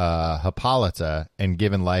mother, Hippolyta, and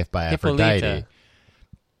given life by Aphrodite.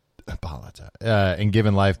 Hippolyta. And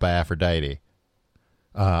given life by Aphrodite,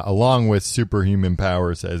 along with superhuman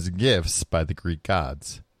powers as gifts by the Greek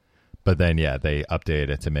gods. But then, yeah, they updated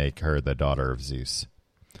it to make her the daughter of Zeus.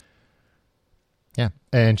 Yeah,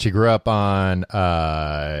 and she grew up in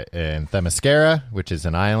Themyscira, which is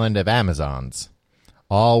an island of Amazons.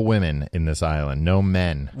 All women in this island, no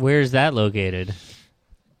men. Where's that located?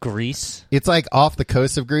 Greece? It's like off the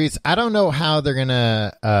coast of Greece. I don't know how they're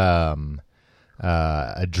gonna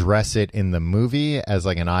address it in the movie as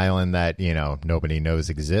like an island that nobody knows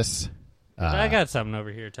exists. I got something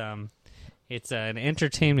over here, Tom. It's an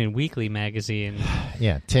Entertainment Weekly magazine.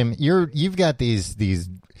 Yeah, Tim, you've got these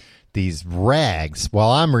rags while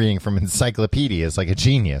I'm reading from encyclopedias like a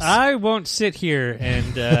genius. I won't sit here and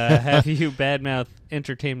have you badmouth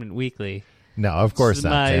Entertainment Weekly. No, of course It's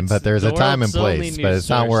not, Tim. it's But there's the a time and world's only place. news But it's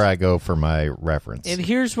not source. where I go for my reference. And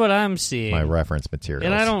here's what I'm seeing. My reference materials.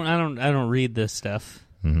 And I don't read this stuff.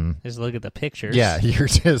 Mm-hmm. Just look at the pictures. Yeah, you're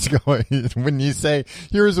just going. When you say,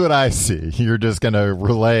 "Here's what I see," you're just going to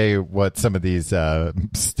relay what some of these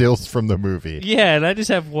stills from the movie. Yeah, and I just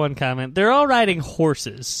have one comment. They're all riding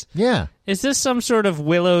horses. Yeah. Is this some sort of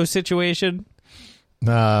Willow situation?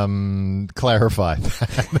 Clarify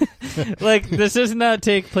that. Like, this does not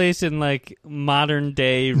take place in, like, modern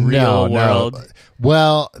day real world. No.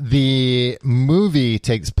 Well, the movie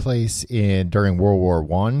takes place during World War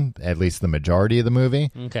One, at least the majority of the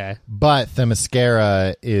movie. Okay. But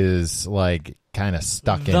Themyscira is, like, kind of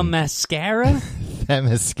stuck in... The mascara?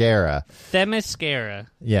 Themyscira. Themyscira.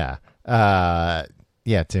 Yeah.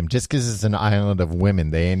 Yeah, Tim, just because it's an island of women,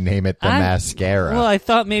 they name it the Mascara. Well, I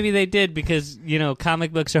thought maybe they did because, you know,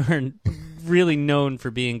 comic books aren't really known for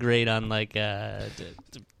being great on, like,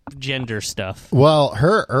 gender stuff. Well,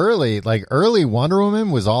 her early Wonder Woman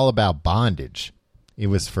was all about bondage. It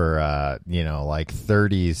was for, like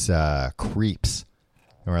 30s creeps.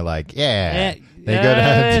 And we're like, they go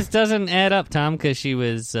to... This doesn't add up, Tom, because she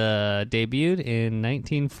was debuted in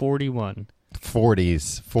 1941.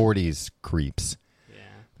 40s creeps.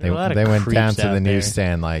 They went down to the there.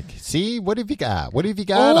 newsstand like, see, what have you got? What have you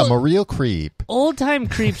got? I'm a real creep. Old-time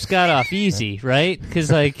creeps got off easy, right?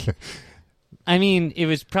 Because, like, I mean, it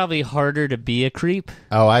was probably harder to be a creep.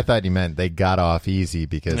 Oh, I thought you meant they got off easy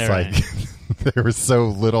because, there was so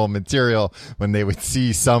little material. When they would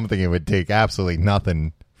see something, it would take absolutely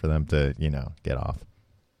nothing for them to, get off.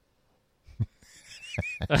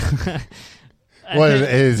 What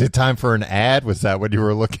is it? Time for an ad? Was that what you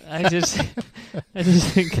were looking at? I just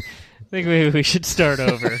think maybe we should start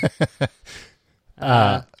over.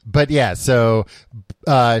 But yeah, so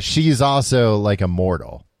she's also like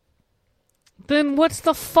immortal. Then what's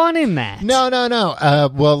the fun in that? No.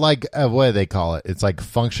 Well, like what do they call it? It's like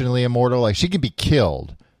functionally immortal. Like she can be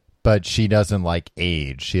killed, but she doesn't like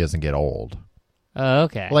age. She doesn't get old. Oh,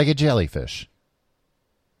 okay. Like a jellyfish.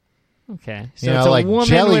 Okay. So it's like a woman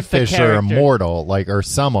jellyfish with the are character. immortal, or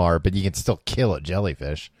some are, but you can still kill a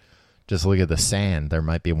jellyfish. Just look at the sand. There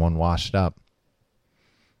might be one washed up,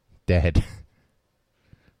 dead.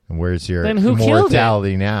 And where's your Then who killed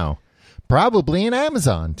immortality now? Probably in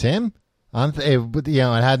Amazon, Tim. It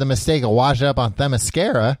had the mistake of washing up on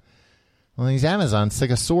Themyscira. Well, these Amazons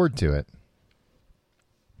stick a sword to it.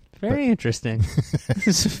 Very interesting.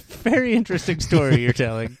 It's a very interesting story you're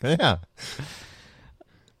telling. Yeah.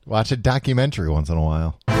 Watch a documentary once in a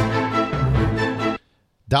while.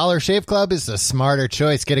 Dollar Shave Club is a smarter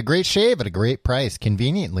choice. Get a great shave at a great price,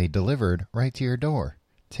 conveniently delivered right to your door.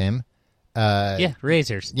 Tim?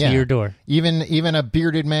 Razors to your door. Even a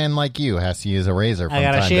bearded man like you has to use a razor from I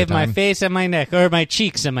gotta time shave to time. my face and my neck, or my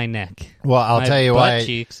cheeks and my neck. Well, I'll My tell you butt why.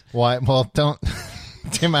 cheeks. Why? Well, don't...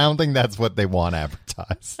 Tim, I don't think that's what they want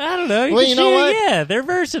advertised. I don't know. Well, you know what? Yeah, they're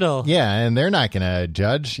versatile. Yeah, and they're not going to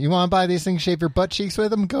judge. You want to buy these things, shave your butt cheeks with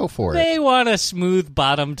them? Go for it. They want a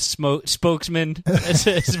smooth-bottomed spokesman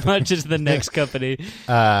as much as the next company.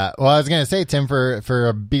 Well, I was going to say, Tim, for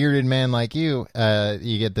a bearded man like you,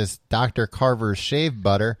 you get this Dr. Carver's shave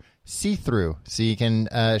butter see-through, so you can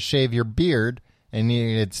shave your beard, and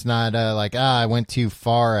it's not I went too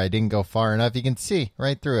far, I didn't go far enough. You can see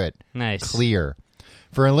right through it. Nice. Clear.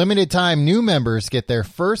 For a limited time, new members get their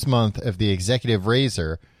first month of the Executive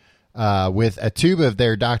Razor with a tube of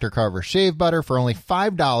their Dr. Carver shave butter for only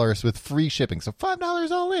 $5 with free shipping. So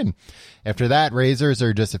 $5 all in. After that, razors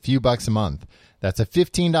are just a few bucks a month. That's a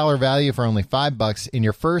 $15 value for only $5. In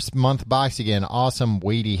your first month box, you get an awesome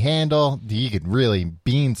weighty handle. You could really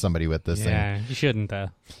bean somebody with this thing. Yeah, you shouldn't, though.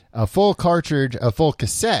 A full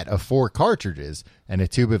cassette of 4 cartridges, and a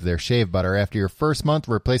tube of their shave butter. After your first month,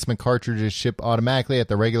 replacement cartridges ship automatically at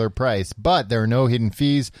the regular price, but there are no hidden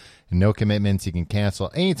fees and no commitments. You can cancel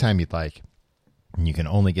anytime you'd like. And you can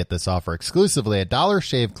only get this offer exclusively at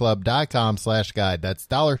dollarshaveclub.com/guide. That's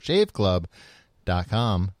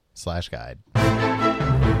dollarshaveclub.com/guide.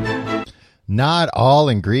 Not all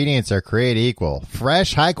ingredients are created equal.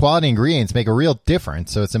 Fresh, high-quality ingredients make a real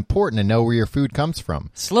difference, so it's important to know where your food comes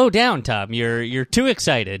from. Slow down, Tom. You're too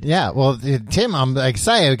excited. Yeah, well, Tim, I'm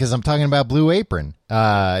excited because I'm talking about Blue Apron.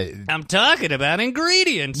 I'm talking about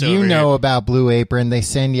ingredients over You know here. about Blue Apron. They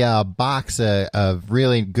send you a box of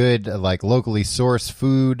really good, locally sourced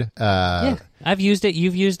food. Yeah, I've used it.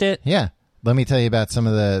 You've used it. Yeah. Let me tell you about some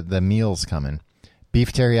of the meals coming.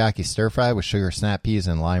 Beef teriyaki stir-fry with sugar snap peas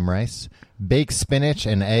and lime rice. Baked spinach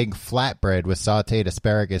and egg flatbread with sautéed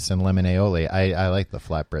asparagus and lemon aioli. I like the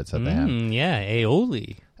flatbreads that they have. Yeah,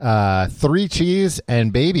 aioli. 3 cheese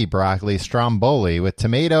and baby broccoli stromboli with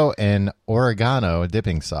tomato and oregano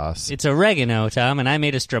dipping sauce. It's oregano, Tom, and I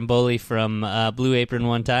made a stromboli from Blue Apron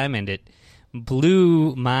one time, and it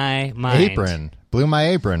blew my mind. Blew my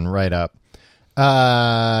apron right up.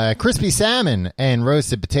 Crispy salmon and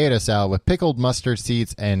roasted potato salad with pickled mustard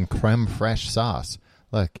seeds and creme fraiche sauce.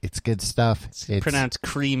 Look, it's good stuff. It's pronounced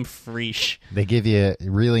creme fraiche. They give you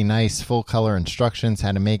really nice full color instructions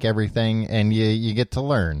how to make everything, and you get to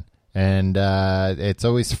learn. and it's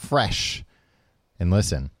always fresh. And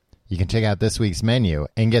listen, you can check out this week's menu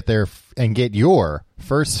and get your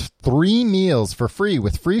first 3 meals for free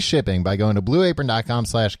with free shipping by going to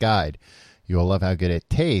blueapron.com/guide. You will love how good it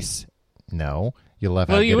tastes. No, you'll love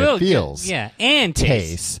how good it feels. Yeah, and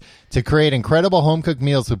tastes. To create incredible home-cooked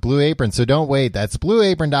meals with Blue Apron. So don't wait. That's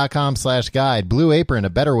blueapron.com/guide. Blue Apron, a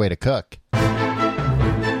better way to cook. All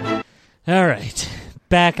right.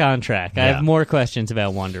 Back on track. I have more questions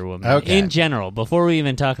about Wonder Woman. Okay. In general, before we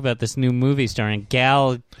even talk about this new movie starring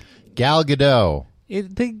Gal Gadot.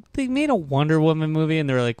 They made a Wonder Woman movie, and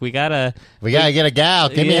they were like, we gotta get a gal.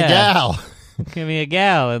 Give me a gal. Give me a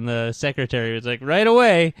gal. And the secretary was like, right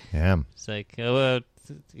away. Yeah. It's like,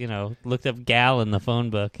 looked up gal in the phone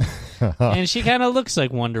book. And she kind of looks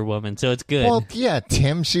like Wonder Woman, so it's good. Well, yeah,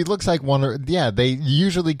 Tim, she looks like Wonder... Yeah, they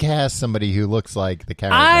usually cast somebody who looks like the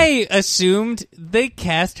character. I assumed they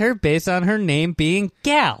cast her based on her name being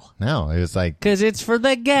Gal. No, it was like... Because it's for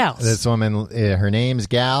the gals. This woman, her name's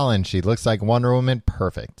Gal, and she looks like Wonder Woman.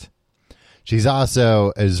 Perfect. She's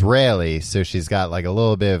also Israeli, so she's got like a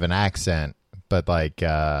little bit of an accent, but like,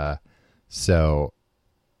 so...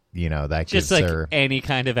 that just gives like her... any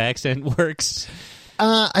kind of accent works.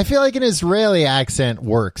 I feel like an Israeli accent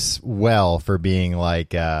works well for being like,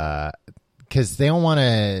 because they don't want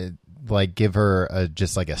to like give her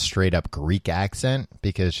just like a straight up Greek accent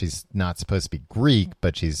because she's not supposed to be Greek,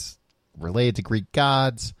 but she's related to Greek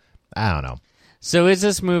gods. I don't know. So is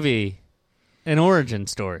this movie an origin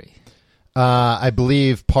story? I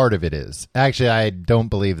believe part of it is. Actually, I don't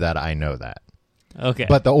believe that. I know that. Okay.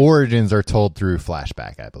 But the origins are told through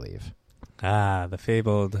flashback, I believe. The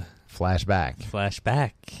fabled flashback.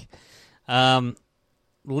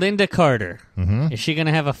 Linda Carter. Mm-hmm. Is she going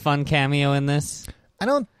to have a fun cameo in this? I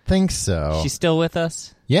don't think so. She's still with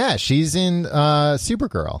us? Yeah, she's in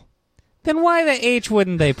Supergirl. Then why the H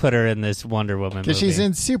wouldn't they put her in this Wonder Woman movie? Because she's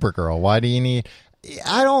in Supergirl. Why do you need...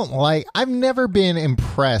 I've never been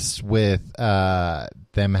impressed with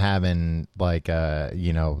them having like a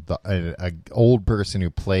old person who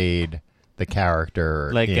played the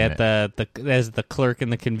character like in at as the clerk in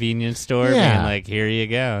the convenience store being like, here you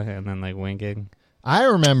go, and then like winking. I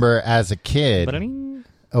remember as a kid Ba-da-ding.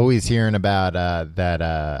 always hearing about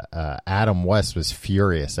that Adam West was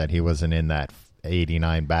furious that he wasn't in that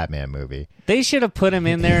 89 Batman movie. They should have put him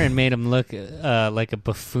in there and made him look like a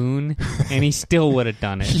buffoon, and he still would have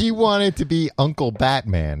done it. He wanted to be Uncle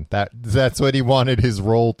Batman. That's what he wanted his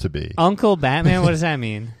role to be. Uncle Batman? What does that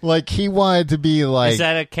mean? Like, he wanted to be like... Is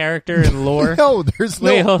that a character in lore? No, there's no...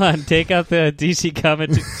 Wait, hold on. Take out the DC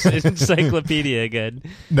Comics encyclopedia again.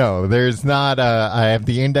 No, there's not. I have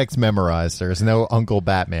the index memorized. There's no Uncle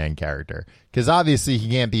Batman character. Because obviously he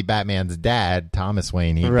can't be Batman's dad, Thomas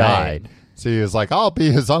Wayne. He died. So he was like, I'll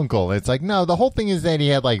be his uncle. It's like, no, the whole thing is that he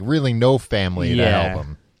had like really no family to help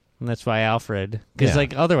him. And that's why Alfred. Because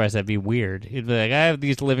like otherwise that'd be weird. He'd be like, I have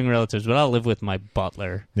these living relatives, but I'll live with my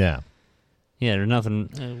butler. Yeah. Yeah, there's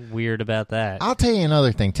nothing weird about that. I'll tell you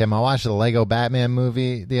another thing, Tim. I watched the Lego Batman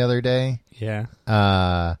movie the other day. Yeah.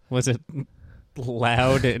 Was it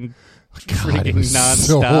loud and God, it freaking was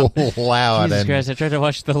nonstop? So loud. Jesus Christ, I tried to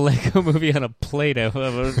watch the Lego movie on a Play-Doh.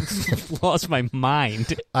 I lost my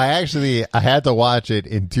mind. I had to watch it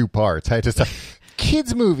in 2 parts. I just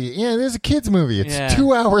kids movie. Yeah, there's a kids movie. It's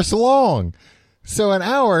 2 hours long. So an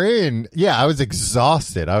hour in, I was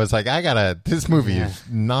exhausted. I was like, this movie is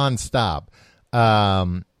nonstop.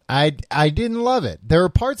 I didn't love it. There were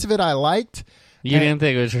parts of it I liked. You didn't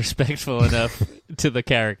think it was respectful enough to the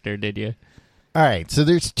character, did you? All right, so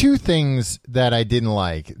there's 2 things that I didn't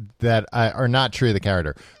like that are not true to the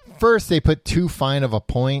character. First, they put too fine of a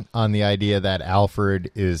point on the idea that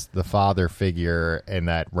Alfred is the father figure and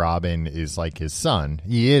that Robin is like his son.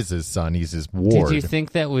 He is his son. He's his ward. Did you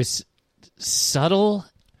think that was subtle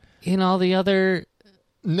in all the other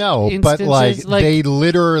No, but like they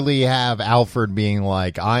literally have Alfred being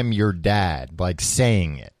like, I'm your dad, like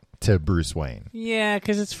saying it to Bruce Wayne. Yeah,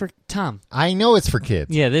 because it's for Tom. I know it's for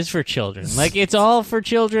kids. Yeah, this is for children. Like, it's all for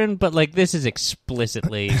children, but like this is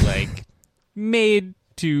explicitly like made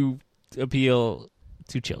to appeal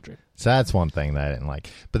to children. So that's one thing that I didn't like.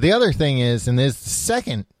 But the other thing is, and there's the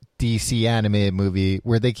second DC animated movie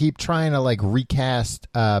where they keep trying to like recast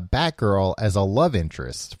Batgirl as a love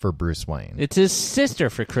interest for Bruce Wayne. It's his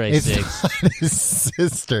sister, for Christ's sake. It's not his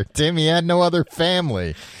sister. Tim, he had no other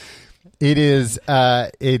family. It is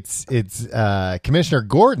it's Commissioner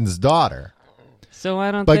Gordon's daughter. So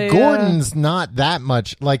why don't But they? Gordon's not that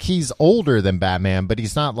much. Like, he's older than Batman, but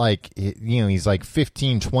he's not like, he's like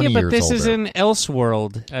 15, 20 yeah, but years this older. is in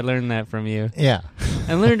Elseworld. I learned that from you. Yeah.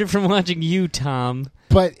 I learned it from watching you, Tom.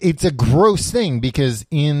 But it's a gross thing because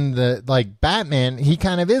in the, like, Batman, he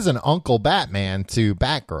kind of is an Uncle Batman to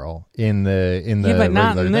Batgirl in the Yeah, but not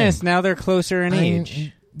regular in this. thing. Now they're closer in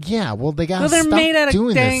age. Yeah, well, they gotta Well, they're stop made out of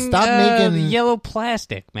doing dang this. Stop making yellow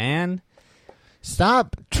plastic, man.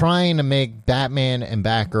 Stop trying to make Batman and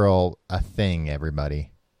Batgirl a thing, everybody.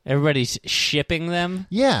 Everybody's shipping them.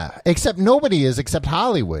 Yeah, except nobody is, except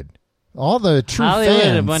Hollywood. All the true Hollywood,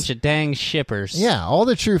 fans. a bunch of dang shippers. Yeah, all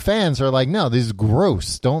the true fans are like, no, this is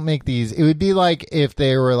gross. Don't make these. It would be like if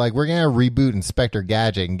they were like, we're going to reboot Inspector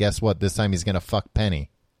Gadget, and guess what? This time he's going to fuck Penny.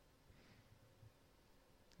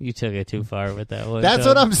 You took it too far with that one. That's Tom.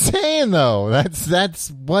 what I'm saying, though. That's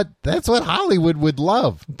what Hollywood would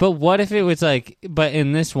love. But what if it was like, but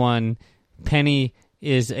in this one, Penny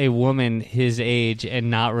is a woman his age and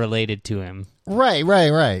not related to him. Right.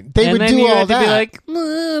 They and would then do you all have to that. be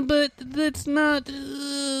like, but that's not.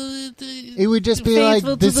 It would just be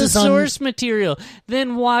faithful like, this to the is source material.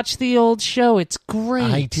 Then watch the old show. It's great.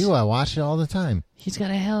 I do. I watch it all the time. He's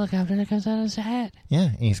got a helicopter that comes out of his hat. Yeah,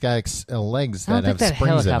 and he's got legs I that don't have think that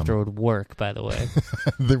springs helicopter in would work, by the way.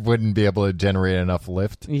 them. That wouldn't be able to generate enough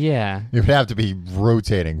lift. Yeah. It would have to be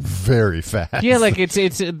rotating very fast. Yeah, like it's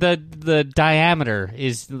the diameter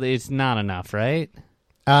is not enough, right?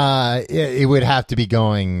 It would have to be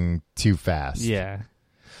going too fast. Yeah.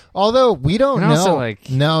 Although we don't And know. also, like,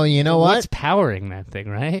 no, you know What's what? powering that thing,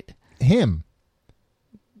 right? Him.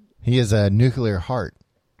 He has a nuclear heart.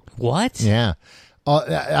 What? Yeah.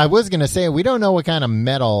 I was going to say, we don't know what kind of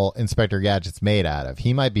metal Inspector Gadget's made out of.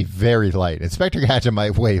 He might be very light. Inspector Gadget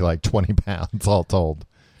might weigh like 20 pounds, all told.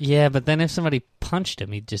 Yeah, but then if somebody punched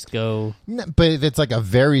him, he'd just go... No, but if it's like a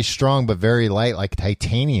very strong but very light, like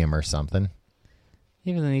titanium or something.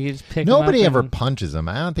 Even then, you just pick Nobody him up ever and- punches him.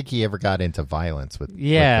 I don't think he ever got into violence with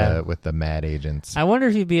Yeah. with the mad agents. I wonder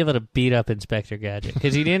if he'd be able to beat up Inspector Gadget,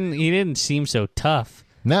 because he didn't seem so tough.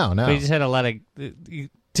 No. But he just had a lot of...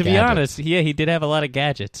 To be Gadgets. honest, yeah, he did have a lot of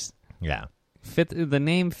gadgets. Yeah. The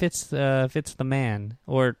name fits the man,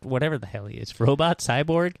 or whatever the hell he is. Robot?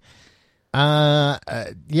 Cyborg?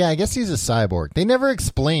 Yeah, I guess he's a cyborg. They never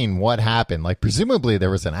explain what happened. Like, presumably there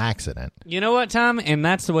was an accident. You know what, Tom? And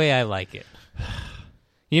that's the way I like it.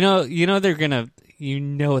 You know they're gonna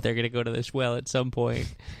go to this well at some point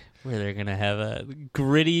where they're gonna have a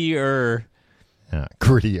grittier.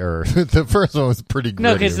 Grittier. The first one was pretty gritty.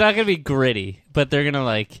 No, because it's not gonna be gritty, but they're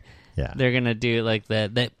gonna Yeah. they're gonna do like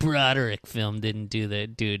that Broderick film didn't do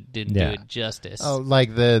it justice. Oh,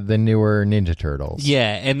 like the newer Ninja Turtles.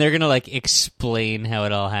 Yeah, and they're gonna explain how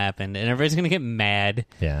it all happened, and everybody's gonna get mad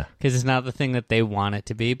Yeah. because it's not the thing that they want it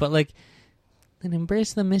to be. But then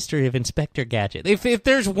embrace the mystery of Inspector Gadget. If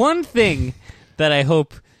there's one thing that I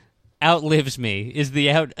hope outlives me is the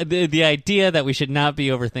idea that we should not be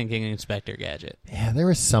overthinking Inspector Gadget. Yeah, there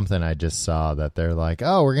was something I just saw that they're like,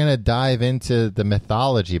 oh, we're going to dive into the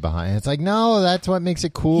mythology behind it. It's like, no, that's what makes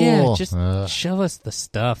it cool. Yeah, just show us the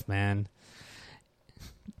stuff, man.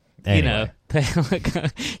 Anyway.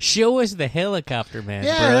 Show us the helicopter, man.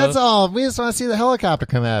 Yeah, bro. that's all. We just want to see the helicopter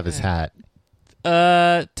come out of his hat.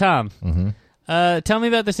 Tom, Mm-hmm. tell me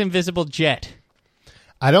about this invisible jet.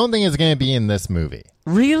 I don't think it's going to be in this movie.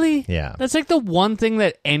 Really? Yeah. That's the one thing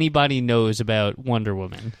that anybody knows about Wonder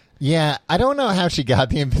Woman. Yeah, I don't know how she got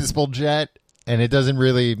the invisible jet, and it doesn't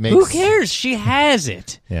really make Who cares? She has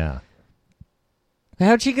it. Yeah.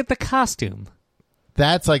 How'd she get the costume?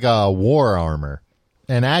 That's like a war armor.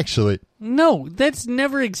 And actually, No, that's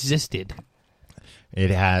never existed. it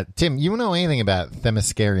had... Tim, you know anything about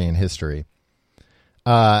Themyscirian history?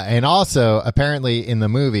 And also, apparently in the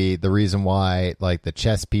movie, the reason why the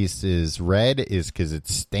chess piece is red is because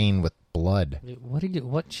it's stained with blood. What did you?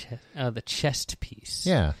 What? The chest piece.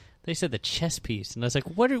 Yeah. They said the chess piece, and I was like,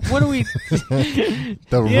 "What are we?" The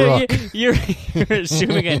rook. You're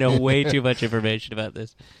assuming I know way too much information about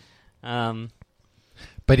this.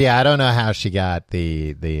 But yeah, I don't know how she got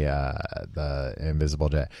the invisible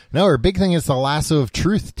jet. No, her big thing is the lasso of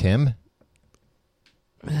truth, Tim.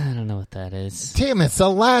 I don't know what that is. Tim, it's a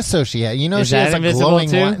lasso she had. You know, Is she that has a invisible glowing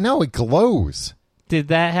too? No, it glows. Did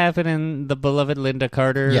that happen in the beloved Linda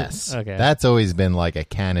Carter? Yes. Okay. That's always been like a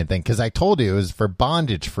canon thing. Because I told you it was for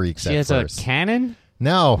bondage freaks she at has first. a cannon.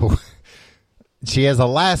 No. She has a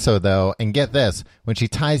lasso, though. And get this. When she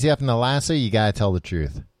ties you up in the lasso, you got to tell the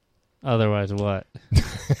truth. Otherwise, what?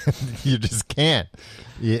 You just can't.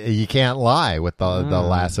 You can't lie with the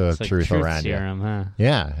lasso of It's like truth around serum, you. huh?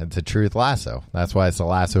 Yeah, it's a truth lasso. That's why it's a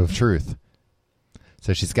lasso of truth.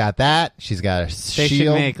 So she's got that. She's got a They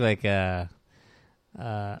shield. should make like a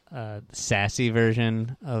sassy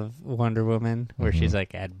version of Wonder Woman where she's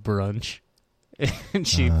like at brunch and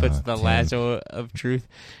she puts the Tim. lasso of truth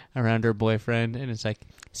around her boyfriend and it's like,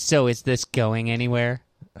 so is this going anywhere?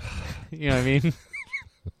 You know what I mean?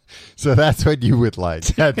 So that's what you would like.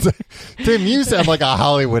 Tim, you sound like a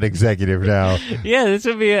Hollywood executive now. Yeah, this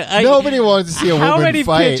would be Nobody wants to see a how woman many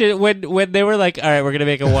fight. pitches when they were like, all right, we're gonna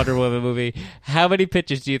make a Wonder Woman movie, how many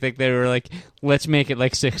pitches do you think they were like, let's make it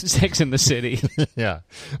like Sex in the City? Yeah.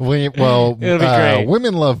 Well, It'll be great.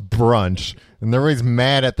 Women love brunch, and they're always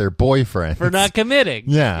mad at their boyfriends. For not committing.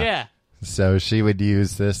 Yeah. So she would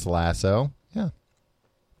use this lasso. Yeah.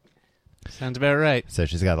 Sounds about right. So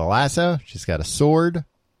she's got a lasso. She's got a sword.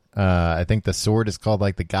 I think the sword is called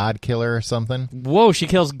like the God Killer or something. Whoa, she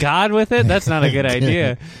kills God with it? That's not a good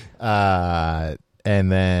idea.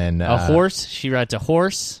 And then A horse? She rides a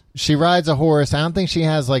horse? she rides a horse. I don't think she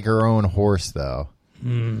has like her own horse though.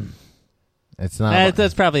 It's not.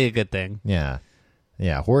 That's probably a good thing. Yeah.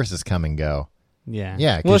 Horses come and go. Yeah.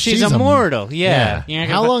 Yeah. 'cause Well, she's immortal. Yeah.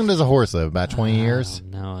 How long does a horse live? About 20 years.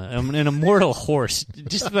 No, an immortal horse.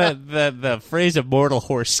 Just the phrase "immortal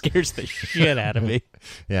horse" scares the shit out of me.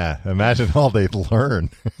 Yeah. Imagine all they'd learn.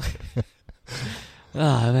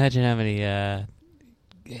 Oh, imagine how many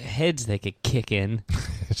heads they could kick in.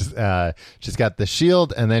 She's got the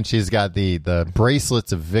shield, and then she's got the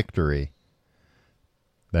bracelets of victory.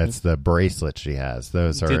 That's the bracelet she has.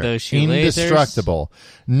 Those are Do those shoot indestructible.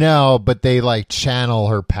 No, but they like channel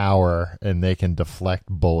her power, and they can deflect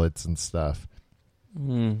bullets and stuff.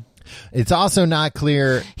 It's also not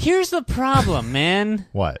clear. Here's the problem, man.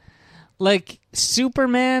 What? Like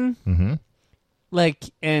Superman, like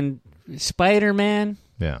and Spider-Man,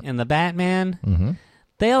 Yeah. and the Batman.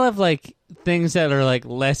 They all have like things that are like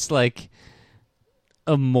less like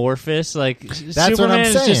amorphous. Like That's Superman what I'm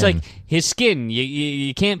is just saying. like his skin.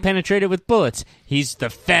 You can't penetrate it with bullets. He's the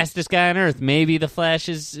fastest guy on earth. Maybe the Flash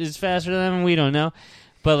is faster than him. We don't know,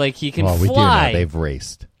 but like he can Well, we do fly. know they've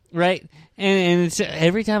raced. Right, and it's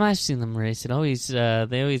every time I've seen them race, they always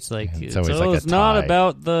like It's always like a it's not tie.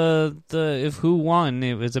 about the if who won.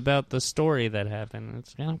 It was about the story that happened.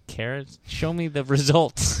 I don't care. Show me the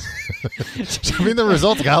results. I mean, the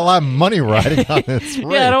results got a lot of money riding on this race.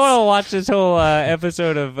 Yeah, I don't want to watch this whole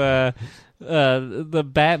episode of the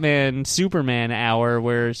Batman Superman hour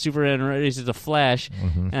where Superman races the Flash,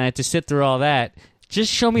 and I have to sit through all that.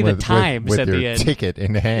 Just show me the times with at your the end. ticket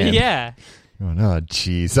in hand. Yeah, Oh, no,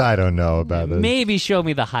 jeez, I don't know about this. maybe show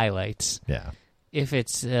me the highlights. Yeah. If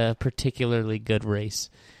it's a particularly good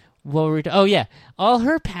race. What were we oh, yeah. All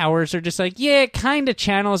her powers are just like, yeah, it kind of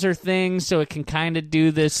channels her things, so it can kind of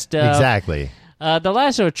do this stuff. Exactly. The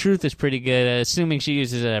lasso of truth is pretty good, assuming she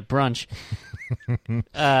uses it at brunch.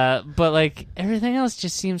 But, like, everything else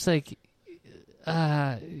just seems like...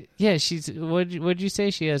 yeah, she's... What'd you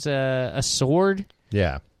say? She has a sword?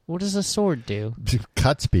 Yeah. What does a sword do?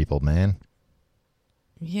 Cuts people, man.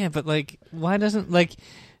 Yeah, but, like, why doesn't... Like,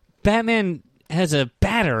 Batman... has a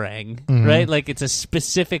batarang, right? Like it's a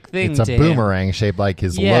specific thing. It's a to boomerang shaped like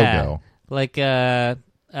his logo. Like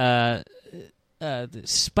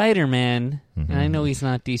Spider-Man. And I know he's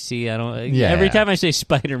not DC. I don't. Yeah. Every time I say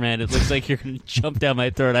Spider-Man, it looks like you're gonna jump down my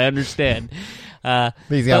throat. I understand. But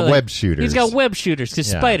he's got web shooters. He's got web shooters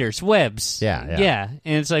because Yeah. spiders, webs. Yeah.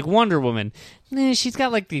 And it's like Wonder Woman. Nah, she's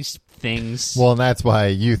got like these things. Well, and that's why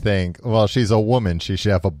you think, well, she's a woman. She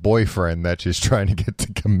should have a boyfriend that she's trying to get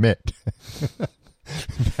to commit.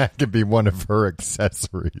 That could be one of her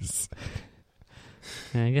accessories.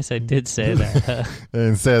 I guess I did say that.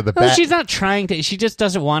 Instead of the Well, she's not trying to. She just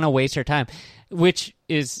doesn't want to waste her time, which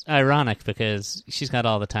is ironic because she's got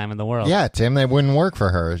all the time in the world. Yeah, Tim, that wouldn't work for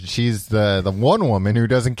her. She's the one woman who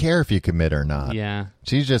doesn't care if you commit or not. Yeah.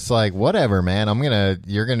 She's just like, whatever, man.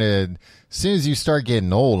 You're going to, as soon as you start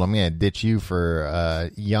getting old, I'm going to ditch you for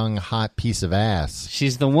a young, hot piece of ass.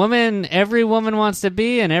 She's the woman every woman wants to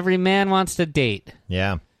be and every man wants to date.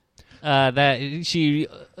 Yeah. That she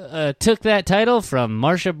took that title from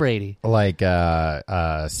Marsha Brady. Like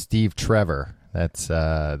Steve Trevor.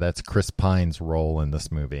 That's Chris Pine's role in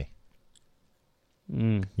this movie.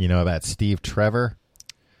 You know about Steve Trevor?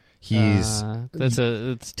 He's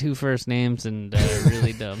it's two first names and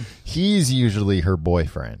really dumb. He's usually her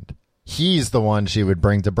boyfriend. He's the one she would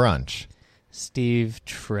bring to brunch. Steve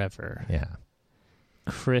Trevor. Yeah.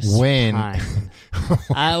 Chris When- Pine.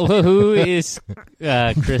 Who is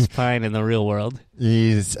Chris Pine in the real world?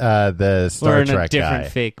 He's the Star or in Trek a different guy.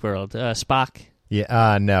 fake world? Spock.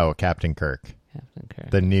 Yeah. No, Captain Kirk. Captain Kirk.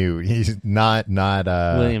 The new. He's not.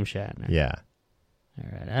 William Shatner. Yeah.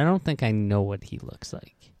 All right. I don't think I know what he looks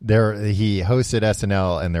like. He hosted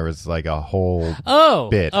SNL, and there was like a whole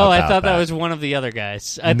bit. I about thought that was one of the other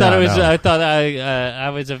guys. I thought I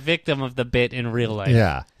was a victim of the bit in real life.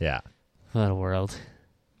 Yeah. What a world.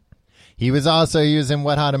 He was in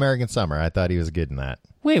Wet Hot American Summer. I thought he was good in that.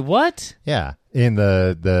 Wait, what? Yeah, in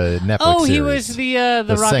the Netflix Oh, series. he was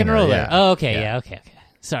the rock singer, and roller. yeah. Oh, okay, Yeah. okay.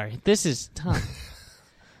 Sorry, this is Tom.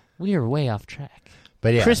 We are way off track.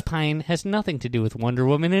 But yeah, Chris Pine has nothing to do with Wonder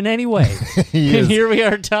Woman in any way. he And is, here we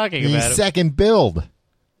are talking he's about it. second billed.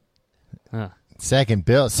 Huh. Second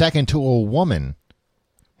to a woman.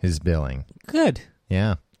 His billing. Good.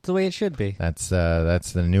 Yeah, It's the way it should be. that's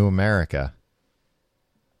the new America.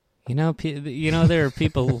 You know, there are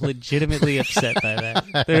people legitimately upset by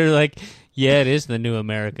that. They're like, "Yeah, it is the new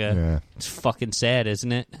America." Yeah. It's fucking sad,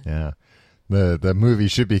 isn't it? Yeah, the movie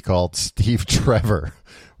should be called Steve Trevor,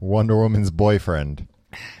 Wonder Woman's boyfriend.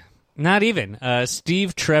 Not even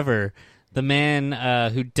Steve Trevor, the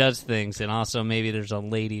man who does things, and also maybe there's a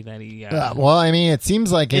lady that he. Well, I mean, it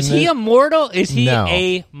seems like Is he immortal? Is he No.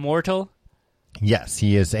 a mortal? Yes,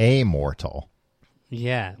 he is a mortal.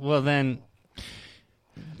 Yeah. Well, then.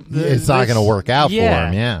 It's not going to work out for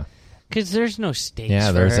him. Yeah. Because there's no stakes. Yeah,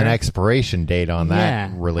 for there's her. an expiration date on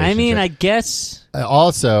that relationship. I mean, I guess.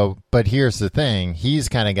 Also, but here's the thing. He's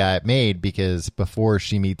kind of got it made because before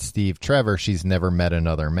she meets Steve Trevor, she's never met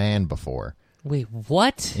another man before. Wait,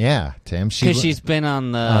 what? Yeah, Tim. Because she's been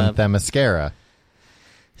on the. on Themyscira.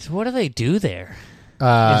 So what do they do there?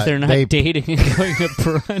 If they're not dating and going to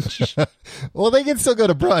brunch. Well, they can still go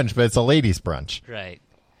to brunch, but it's a ladies' brunch. Right.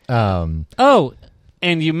 Um, Oh,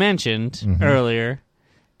 and you mentioned earlier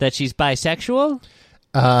that she's bisexual?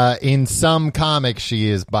 in some comics, she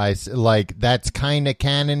is that's kind of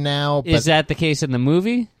canon now. But Is that the case in the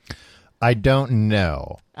movie? I don't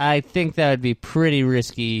know. I think that would be pretty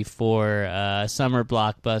risky for a summer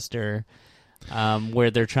blockbuster where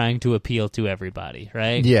they're trying to appeal to everybody,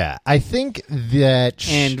 right? Yeah, I think that.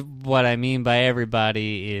 And what I mean by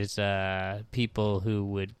everybody is people who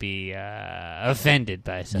would be offended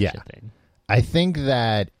by such a thing. I think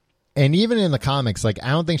that, and even in the comics, I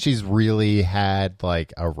don't think she's really had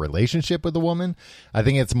a relationship with a woman. I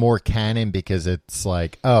think it's more canon because it's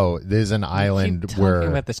there's an island Keep where talking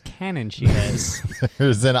about this canon she has.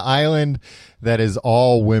 there's an island that is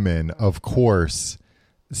all women. Of course,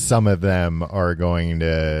 some of them are going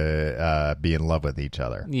to be in love with each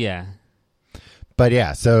other. Yeah. But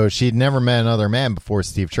yeah, so she'd never met another man before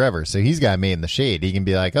Steve Trevor, so he's got me in the shade. He can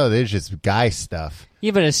be like, "Oh, there's just guy stuff."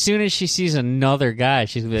 Yeah, but as soon as she sees another guy,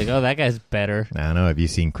 she's going to be like, "Oh, that guy's better." I don't know. Have you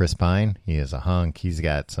seen Chris Pine? He is a hunk. He's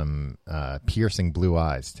got some piercing blue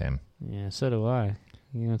eyes, Tim. Yeah, so do I.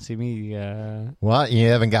 You don't see me. Well, you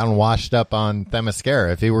haven't gotten washed up on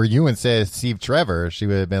Themyscira. If it were you and said Steve Trevor, she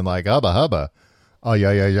would have been like, "Hubba hubba." Oh,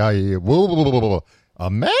 yeah. Whoa, whoa, whoa, whoa.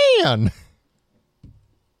 A man.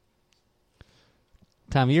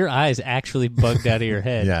 Tom, your eyes actually bugged out of your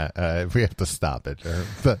head. Yeah, we have to stop it.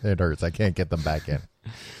 It hurts. I can't get them back in.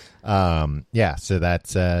 Yeah, so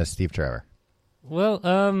that's Steve Trevor. Well,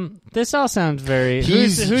 this all sounds very...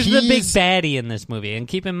 He's Who's the big baddie in this movie? And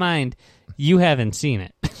keep in mind, you haven't seen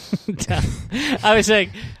it. I was saying,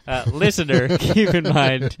 listener, keep in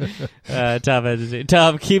mind, Tom hasn't seen it.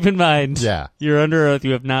 Tom, keep in mind, Yeah. you're under oath,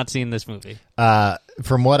 you have not seen this movie.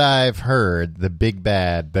 From what I've heard, the big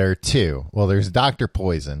bad, there are two. Well, there's Dr.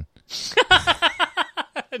 Poison.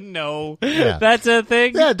 No. Yeah. That's a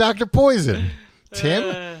thing? Yeah, Dr. Poison.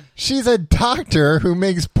 Tim? She's a doctor who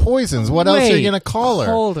makes poisons. What else are you Wait, going to call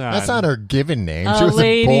her? hold on. That's not her given name. She A wasn't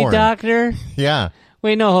lady born. doctor? Yeah.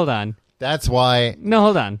 Wait, no, hold on. That's why No,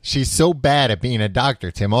 hold on. she's so bad at being a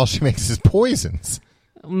doctor, Tim. All she makes is poisons.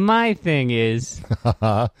 My thing is,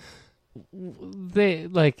 they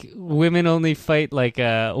women only fight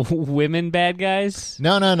women bad guys.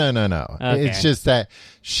 No. Okay. It's just that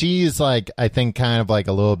she's I think kind of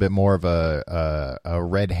a little bit more of a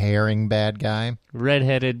red herring bad guy.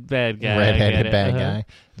 Redheaded bad guy. Redheaded bad guy.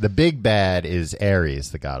 The big bad is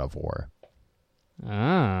Ares, the god of war.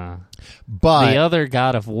 Ah, But the other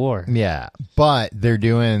god of war. yeah, but they're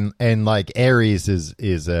doing, and Ares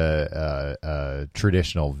is a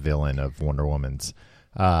traditional villain of Wonder Woman's.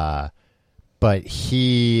 But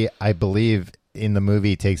he, I believe, in the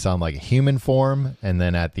movie takes on a human form, and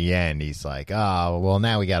then at the end he's like, "Oh, well,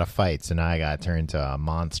 now we got to fight, so now I got to turn into a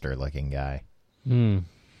monster-looking guy."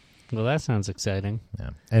 Well, that sounds exciting.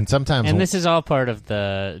 Yeah, and sometimes, And this is all part of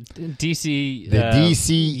the DC, the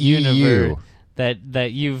DCEU. universe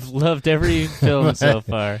that you've loved every film so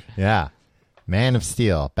far. Yeah, Man of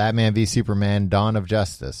Steel, Batman v Superman, Dawn of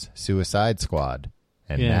Justice, Suicide Squad,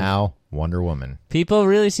 And Yeah. now Wonder Woman. People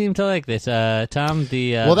really seem to like this. Tom,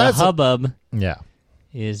 the that's hubbub Yeah.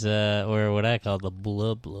 is, or what I call the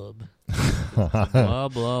blub blub. Blah,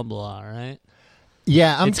 blah, blah, right?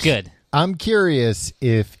 Yeah, It's good. I'm curious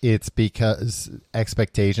if it's because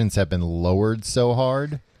expectations have been lowered so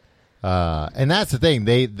hard. And that's the thing.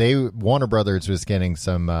 They Warner Brothers was getting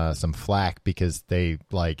some flack because they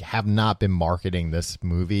have not been marketing this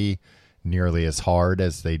movie nearly as hard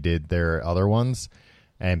as they did their other ones,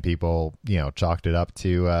 and people chalked it up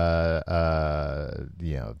to the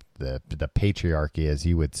patriarchy, as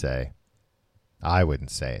you would say. I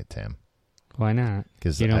wouldn't say it, Tim. Why not?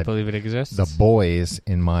 'Cause You don't believe it exists? The boys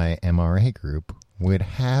in my MRA group would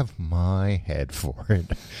have my head for it.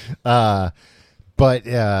 But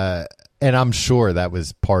and I'm sure that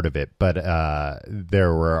was part of it. But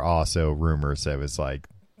there were also rumors that it was like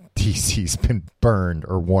DC's been burned,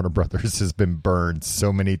 or Warner Brothers has been burned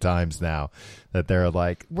so many times now that they're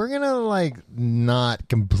like, we're gonna not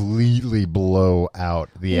completely blow out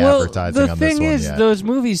the advertising on this one. The thing is, yet. those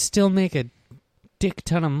movies still make a dick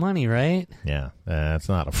ton of money, right? Yeah, that's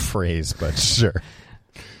not a phrase, but sure.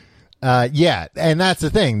 Yeah, and that's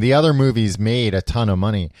the thing. The other movies made a ton of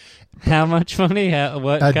money. How much money?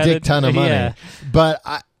 What A kind dick ton of money. Yeah. But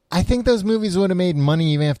I think those movies would have made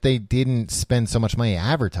money even if they didn't spend so much money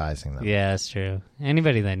advertising them. Yeah, that's true.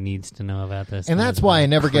 Anybody that needs to know about this. And that's why I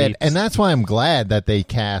never get, and that's why I'm glad that they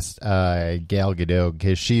cast Gal Gadot,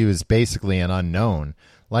 because she was basically an unknown.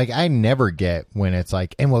 I never get when it's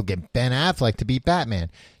and we'll get Ben Affleck to be Batman.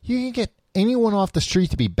 You can get anyone off the street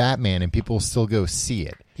to be Batman and people will still go see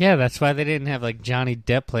it. Yeah, that's why they didn't have Johnny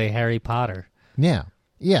Depp play Harry Potter. Yeah.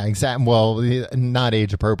 Yeah, exactly. Well, not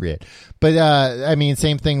age appropriate. But,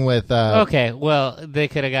 same thing with... okay, well, they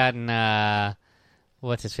could have gotten...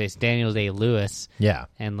 what's his face? Daniel Day-Lewis. Yeah.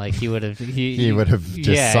 And, he would have... He would have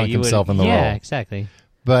just sunk himself in the role. Yeah, exactly.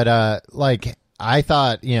 But, I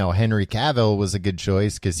thought, Henry Cavill was a good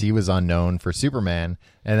choice because he was unknown for Superman.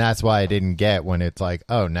 And that's why I didn't get when it's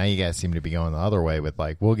oh, now you guys seem to be going the other way with,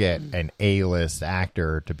 we'll get an A-list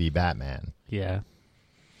actor to be Batman. Yeah.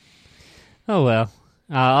 Oh, well.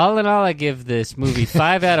 All in all, I give this movie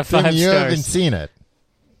 5 out of 5 stars. You haven't seen it.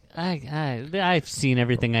 I've seen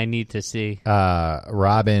everything I need to see.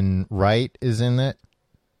 Robin Wright is in it.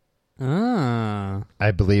 Oh.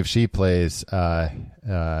 I believe she plays Hippolyta,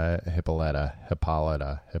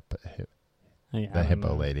 the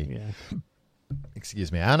hippo lady. Yeah.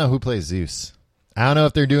 Excuse me. I don't know who plays Zeus. I don't know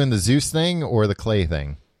if they're doing the Zeus thing or the Clay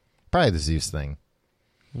thing. Probably the Zeus thing.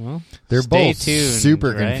 Well, they're both tuned,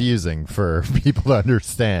 super right? confusing for people to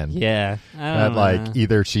understand. Yeah. That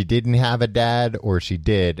either she didn't have a dad or she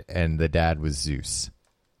did, and the dad was Zeus.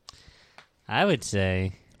 I would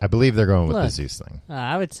say... I believe they're going with the Zeus thing.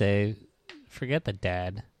 I would say forget the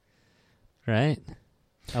dad, right?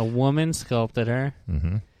 A woman sculpted her,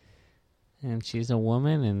 and she's a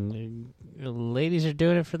woman, and ladies are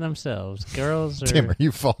doing it for themselves. Girls are... Tim, are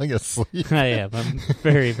you falling asleep? I am. I'm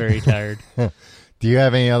very, very tired. Do you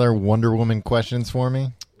have any other Wonder Woman questions for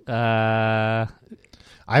me? I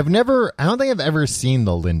don't think I've ever seen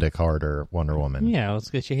the Linda Carter Wonder Woman. Yeah, well, it's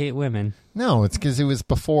because you hate women. No, it's because it was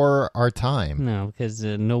before our time. No, because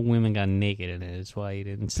no women got naked in it. That's why you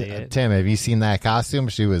didn't see it. Tim, have you seen that costume?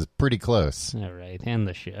 She was pretty close. All right, end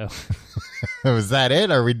the show. Was that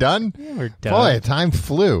it? Are we done? Yeah, we're done. Boy, time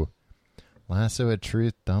flew. Lasso of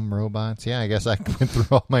Truth, Dumb Robots. Yeah, I guess I went through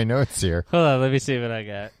all my notes here. Hold on, let me see what I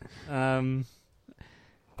got.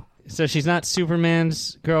 So she's not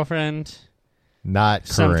Superman's girlfriend? Not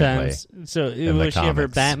currently. Sometimes. So was she ever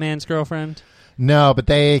Batman's girlfriend? No, but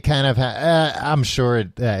they kind of I'm sure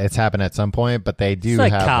it's happened at some point, but they do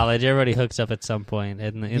it's have... college. Everybody hooks up at some point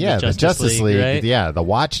in the Justice League. Right? Yeah, the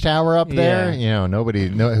Watchtower up there. Yeah.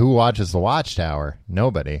 Who watches the Watchtower?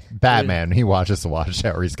 Nobody. Batman, he watches the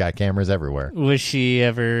Watchtower. He's got cameras everywhere. Was she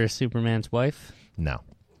ever Superman's wife? No.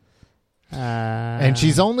 And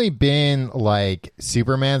she's only been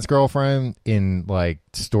Superman's girlfriend in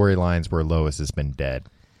storylines where Lois has been dead.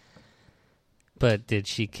 But did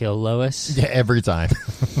she kill Lois? Yeah, every time.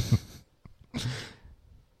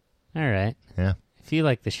 All right. Yeah. If you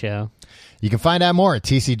like the show. You can find out more at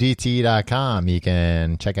tcgt.com. You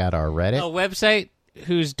can check out our Reddit. A website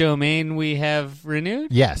whose domain we have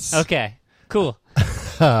renewed? Yes. Okay. Cool.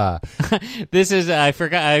 This is I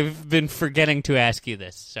forgot. I've been forgetting to ask you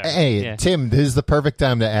this. Sorry. Hey, yeah. Tim, this is the perfect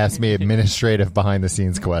time to ask me administrative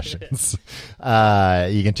behind-the-scenes questions.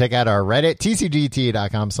 You can check out our Reddit,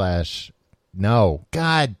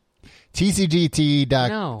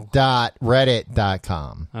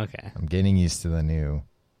 tcgt.reddit.com. Okay. I'm getting used to the new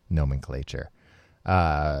nomenclature.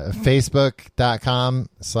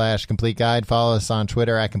 Facebook.com/Complete Guide. Follow us on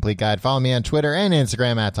Twitter at Complete Guide. Follow me on Twitter and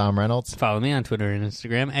Instagram at Tom Reynolds. Follow me on Twitter and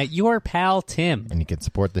Instagram at Your Pal Tim. And you can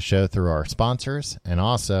support the show through our sponsors and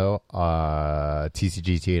also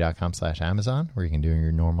tcgt.com/Amazon, where you can do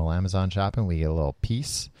your normal Amazon shopping. We get a little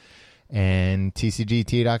piece. And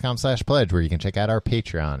tcgt.com/pledge, where you can check out our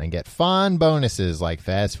Patreon and get fun bonuses like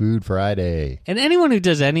Fast Food Friday. And anyone who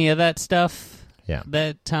does any of that stuff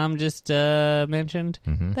that Tom just mentioned,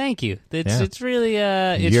 thank you. It's really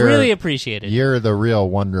really appreciated. You're the real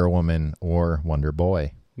Wonder Woman or Wonder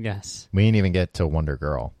Boy. Yes. We didn't even get to Wonder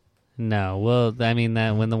Girl. No. Well, I mean,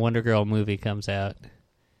 that when the Wonder Girl movie comes out,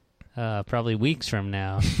 probably weeks from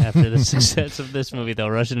now, after the success of this movie,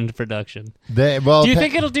 they'll rush it into production. Do you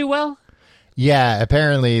think it'll do well? Yeah,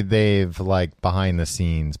 apparently they've, like, behind the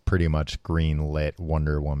scenes pretty much green-lit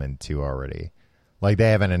Wonder Woman 2 already. Like,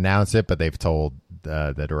 they haven't announced it, but they've told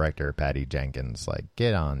the director, Patty Jenkins, like,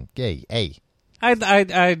 get on, hey. I'd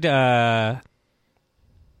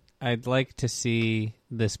like to see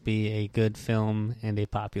this be a good film and a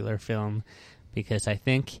popular film, because I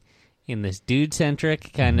think in this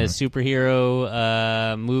dude-centric kind of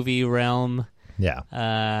superhero movie realm,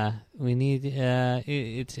 we need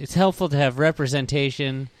it's helpful to have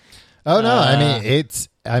representation. Oh no, it's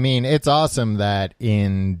awesome that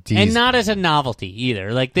in DC, and not as a novelty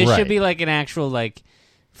either. Like, this should be like an actual, like,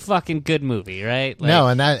 fucking good movie, right? Like, no,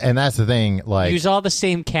 and that's the thing. Like, use all the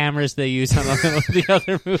same cameras they use on all the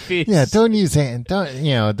other movies. Yeah, don't use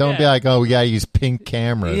don't be like, oh, we gotta use pink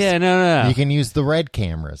cameras. Yeah, no. You can use the red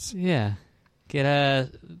cameras. Yeah, get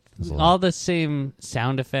all the same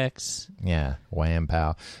sound effects. Yeah, wham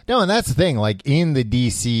pow. No, and that's the thing. Like, in the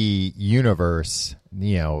DC universe,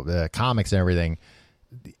 the comics and everything,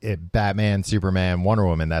 Batman, Superman, Wonder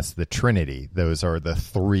Woman, that's the Trinity. Those are the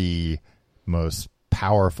three most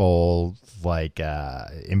powerful, like,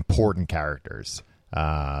 important characters.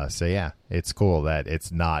 So yeah, it's cool that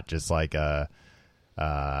it's not just like well,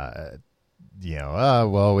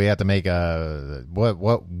 we have to make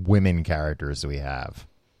what women characters do we have?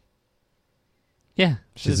 Yeah,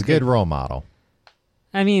 she's a good role model.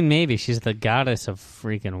 I mean, maybe she's the goddess of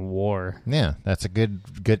freaking war. Yeah, that's a good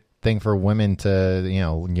thing for women to,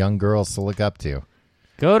 young girls to look up to.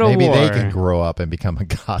 Go to war. Maybe they can grow up and become a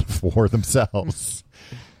god of war themselves.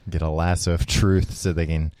 Get a lasso of truth so they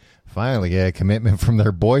can finally get a commitment from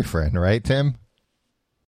their boyfriend, right, Tim?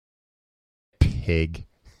 Pig.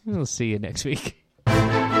 We'll see you next week.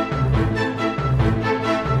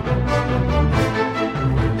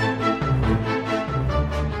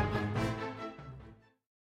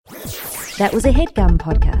 That was a HeadGum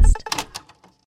podcast.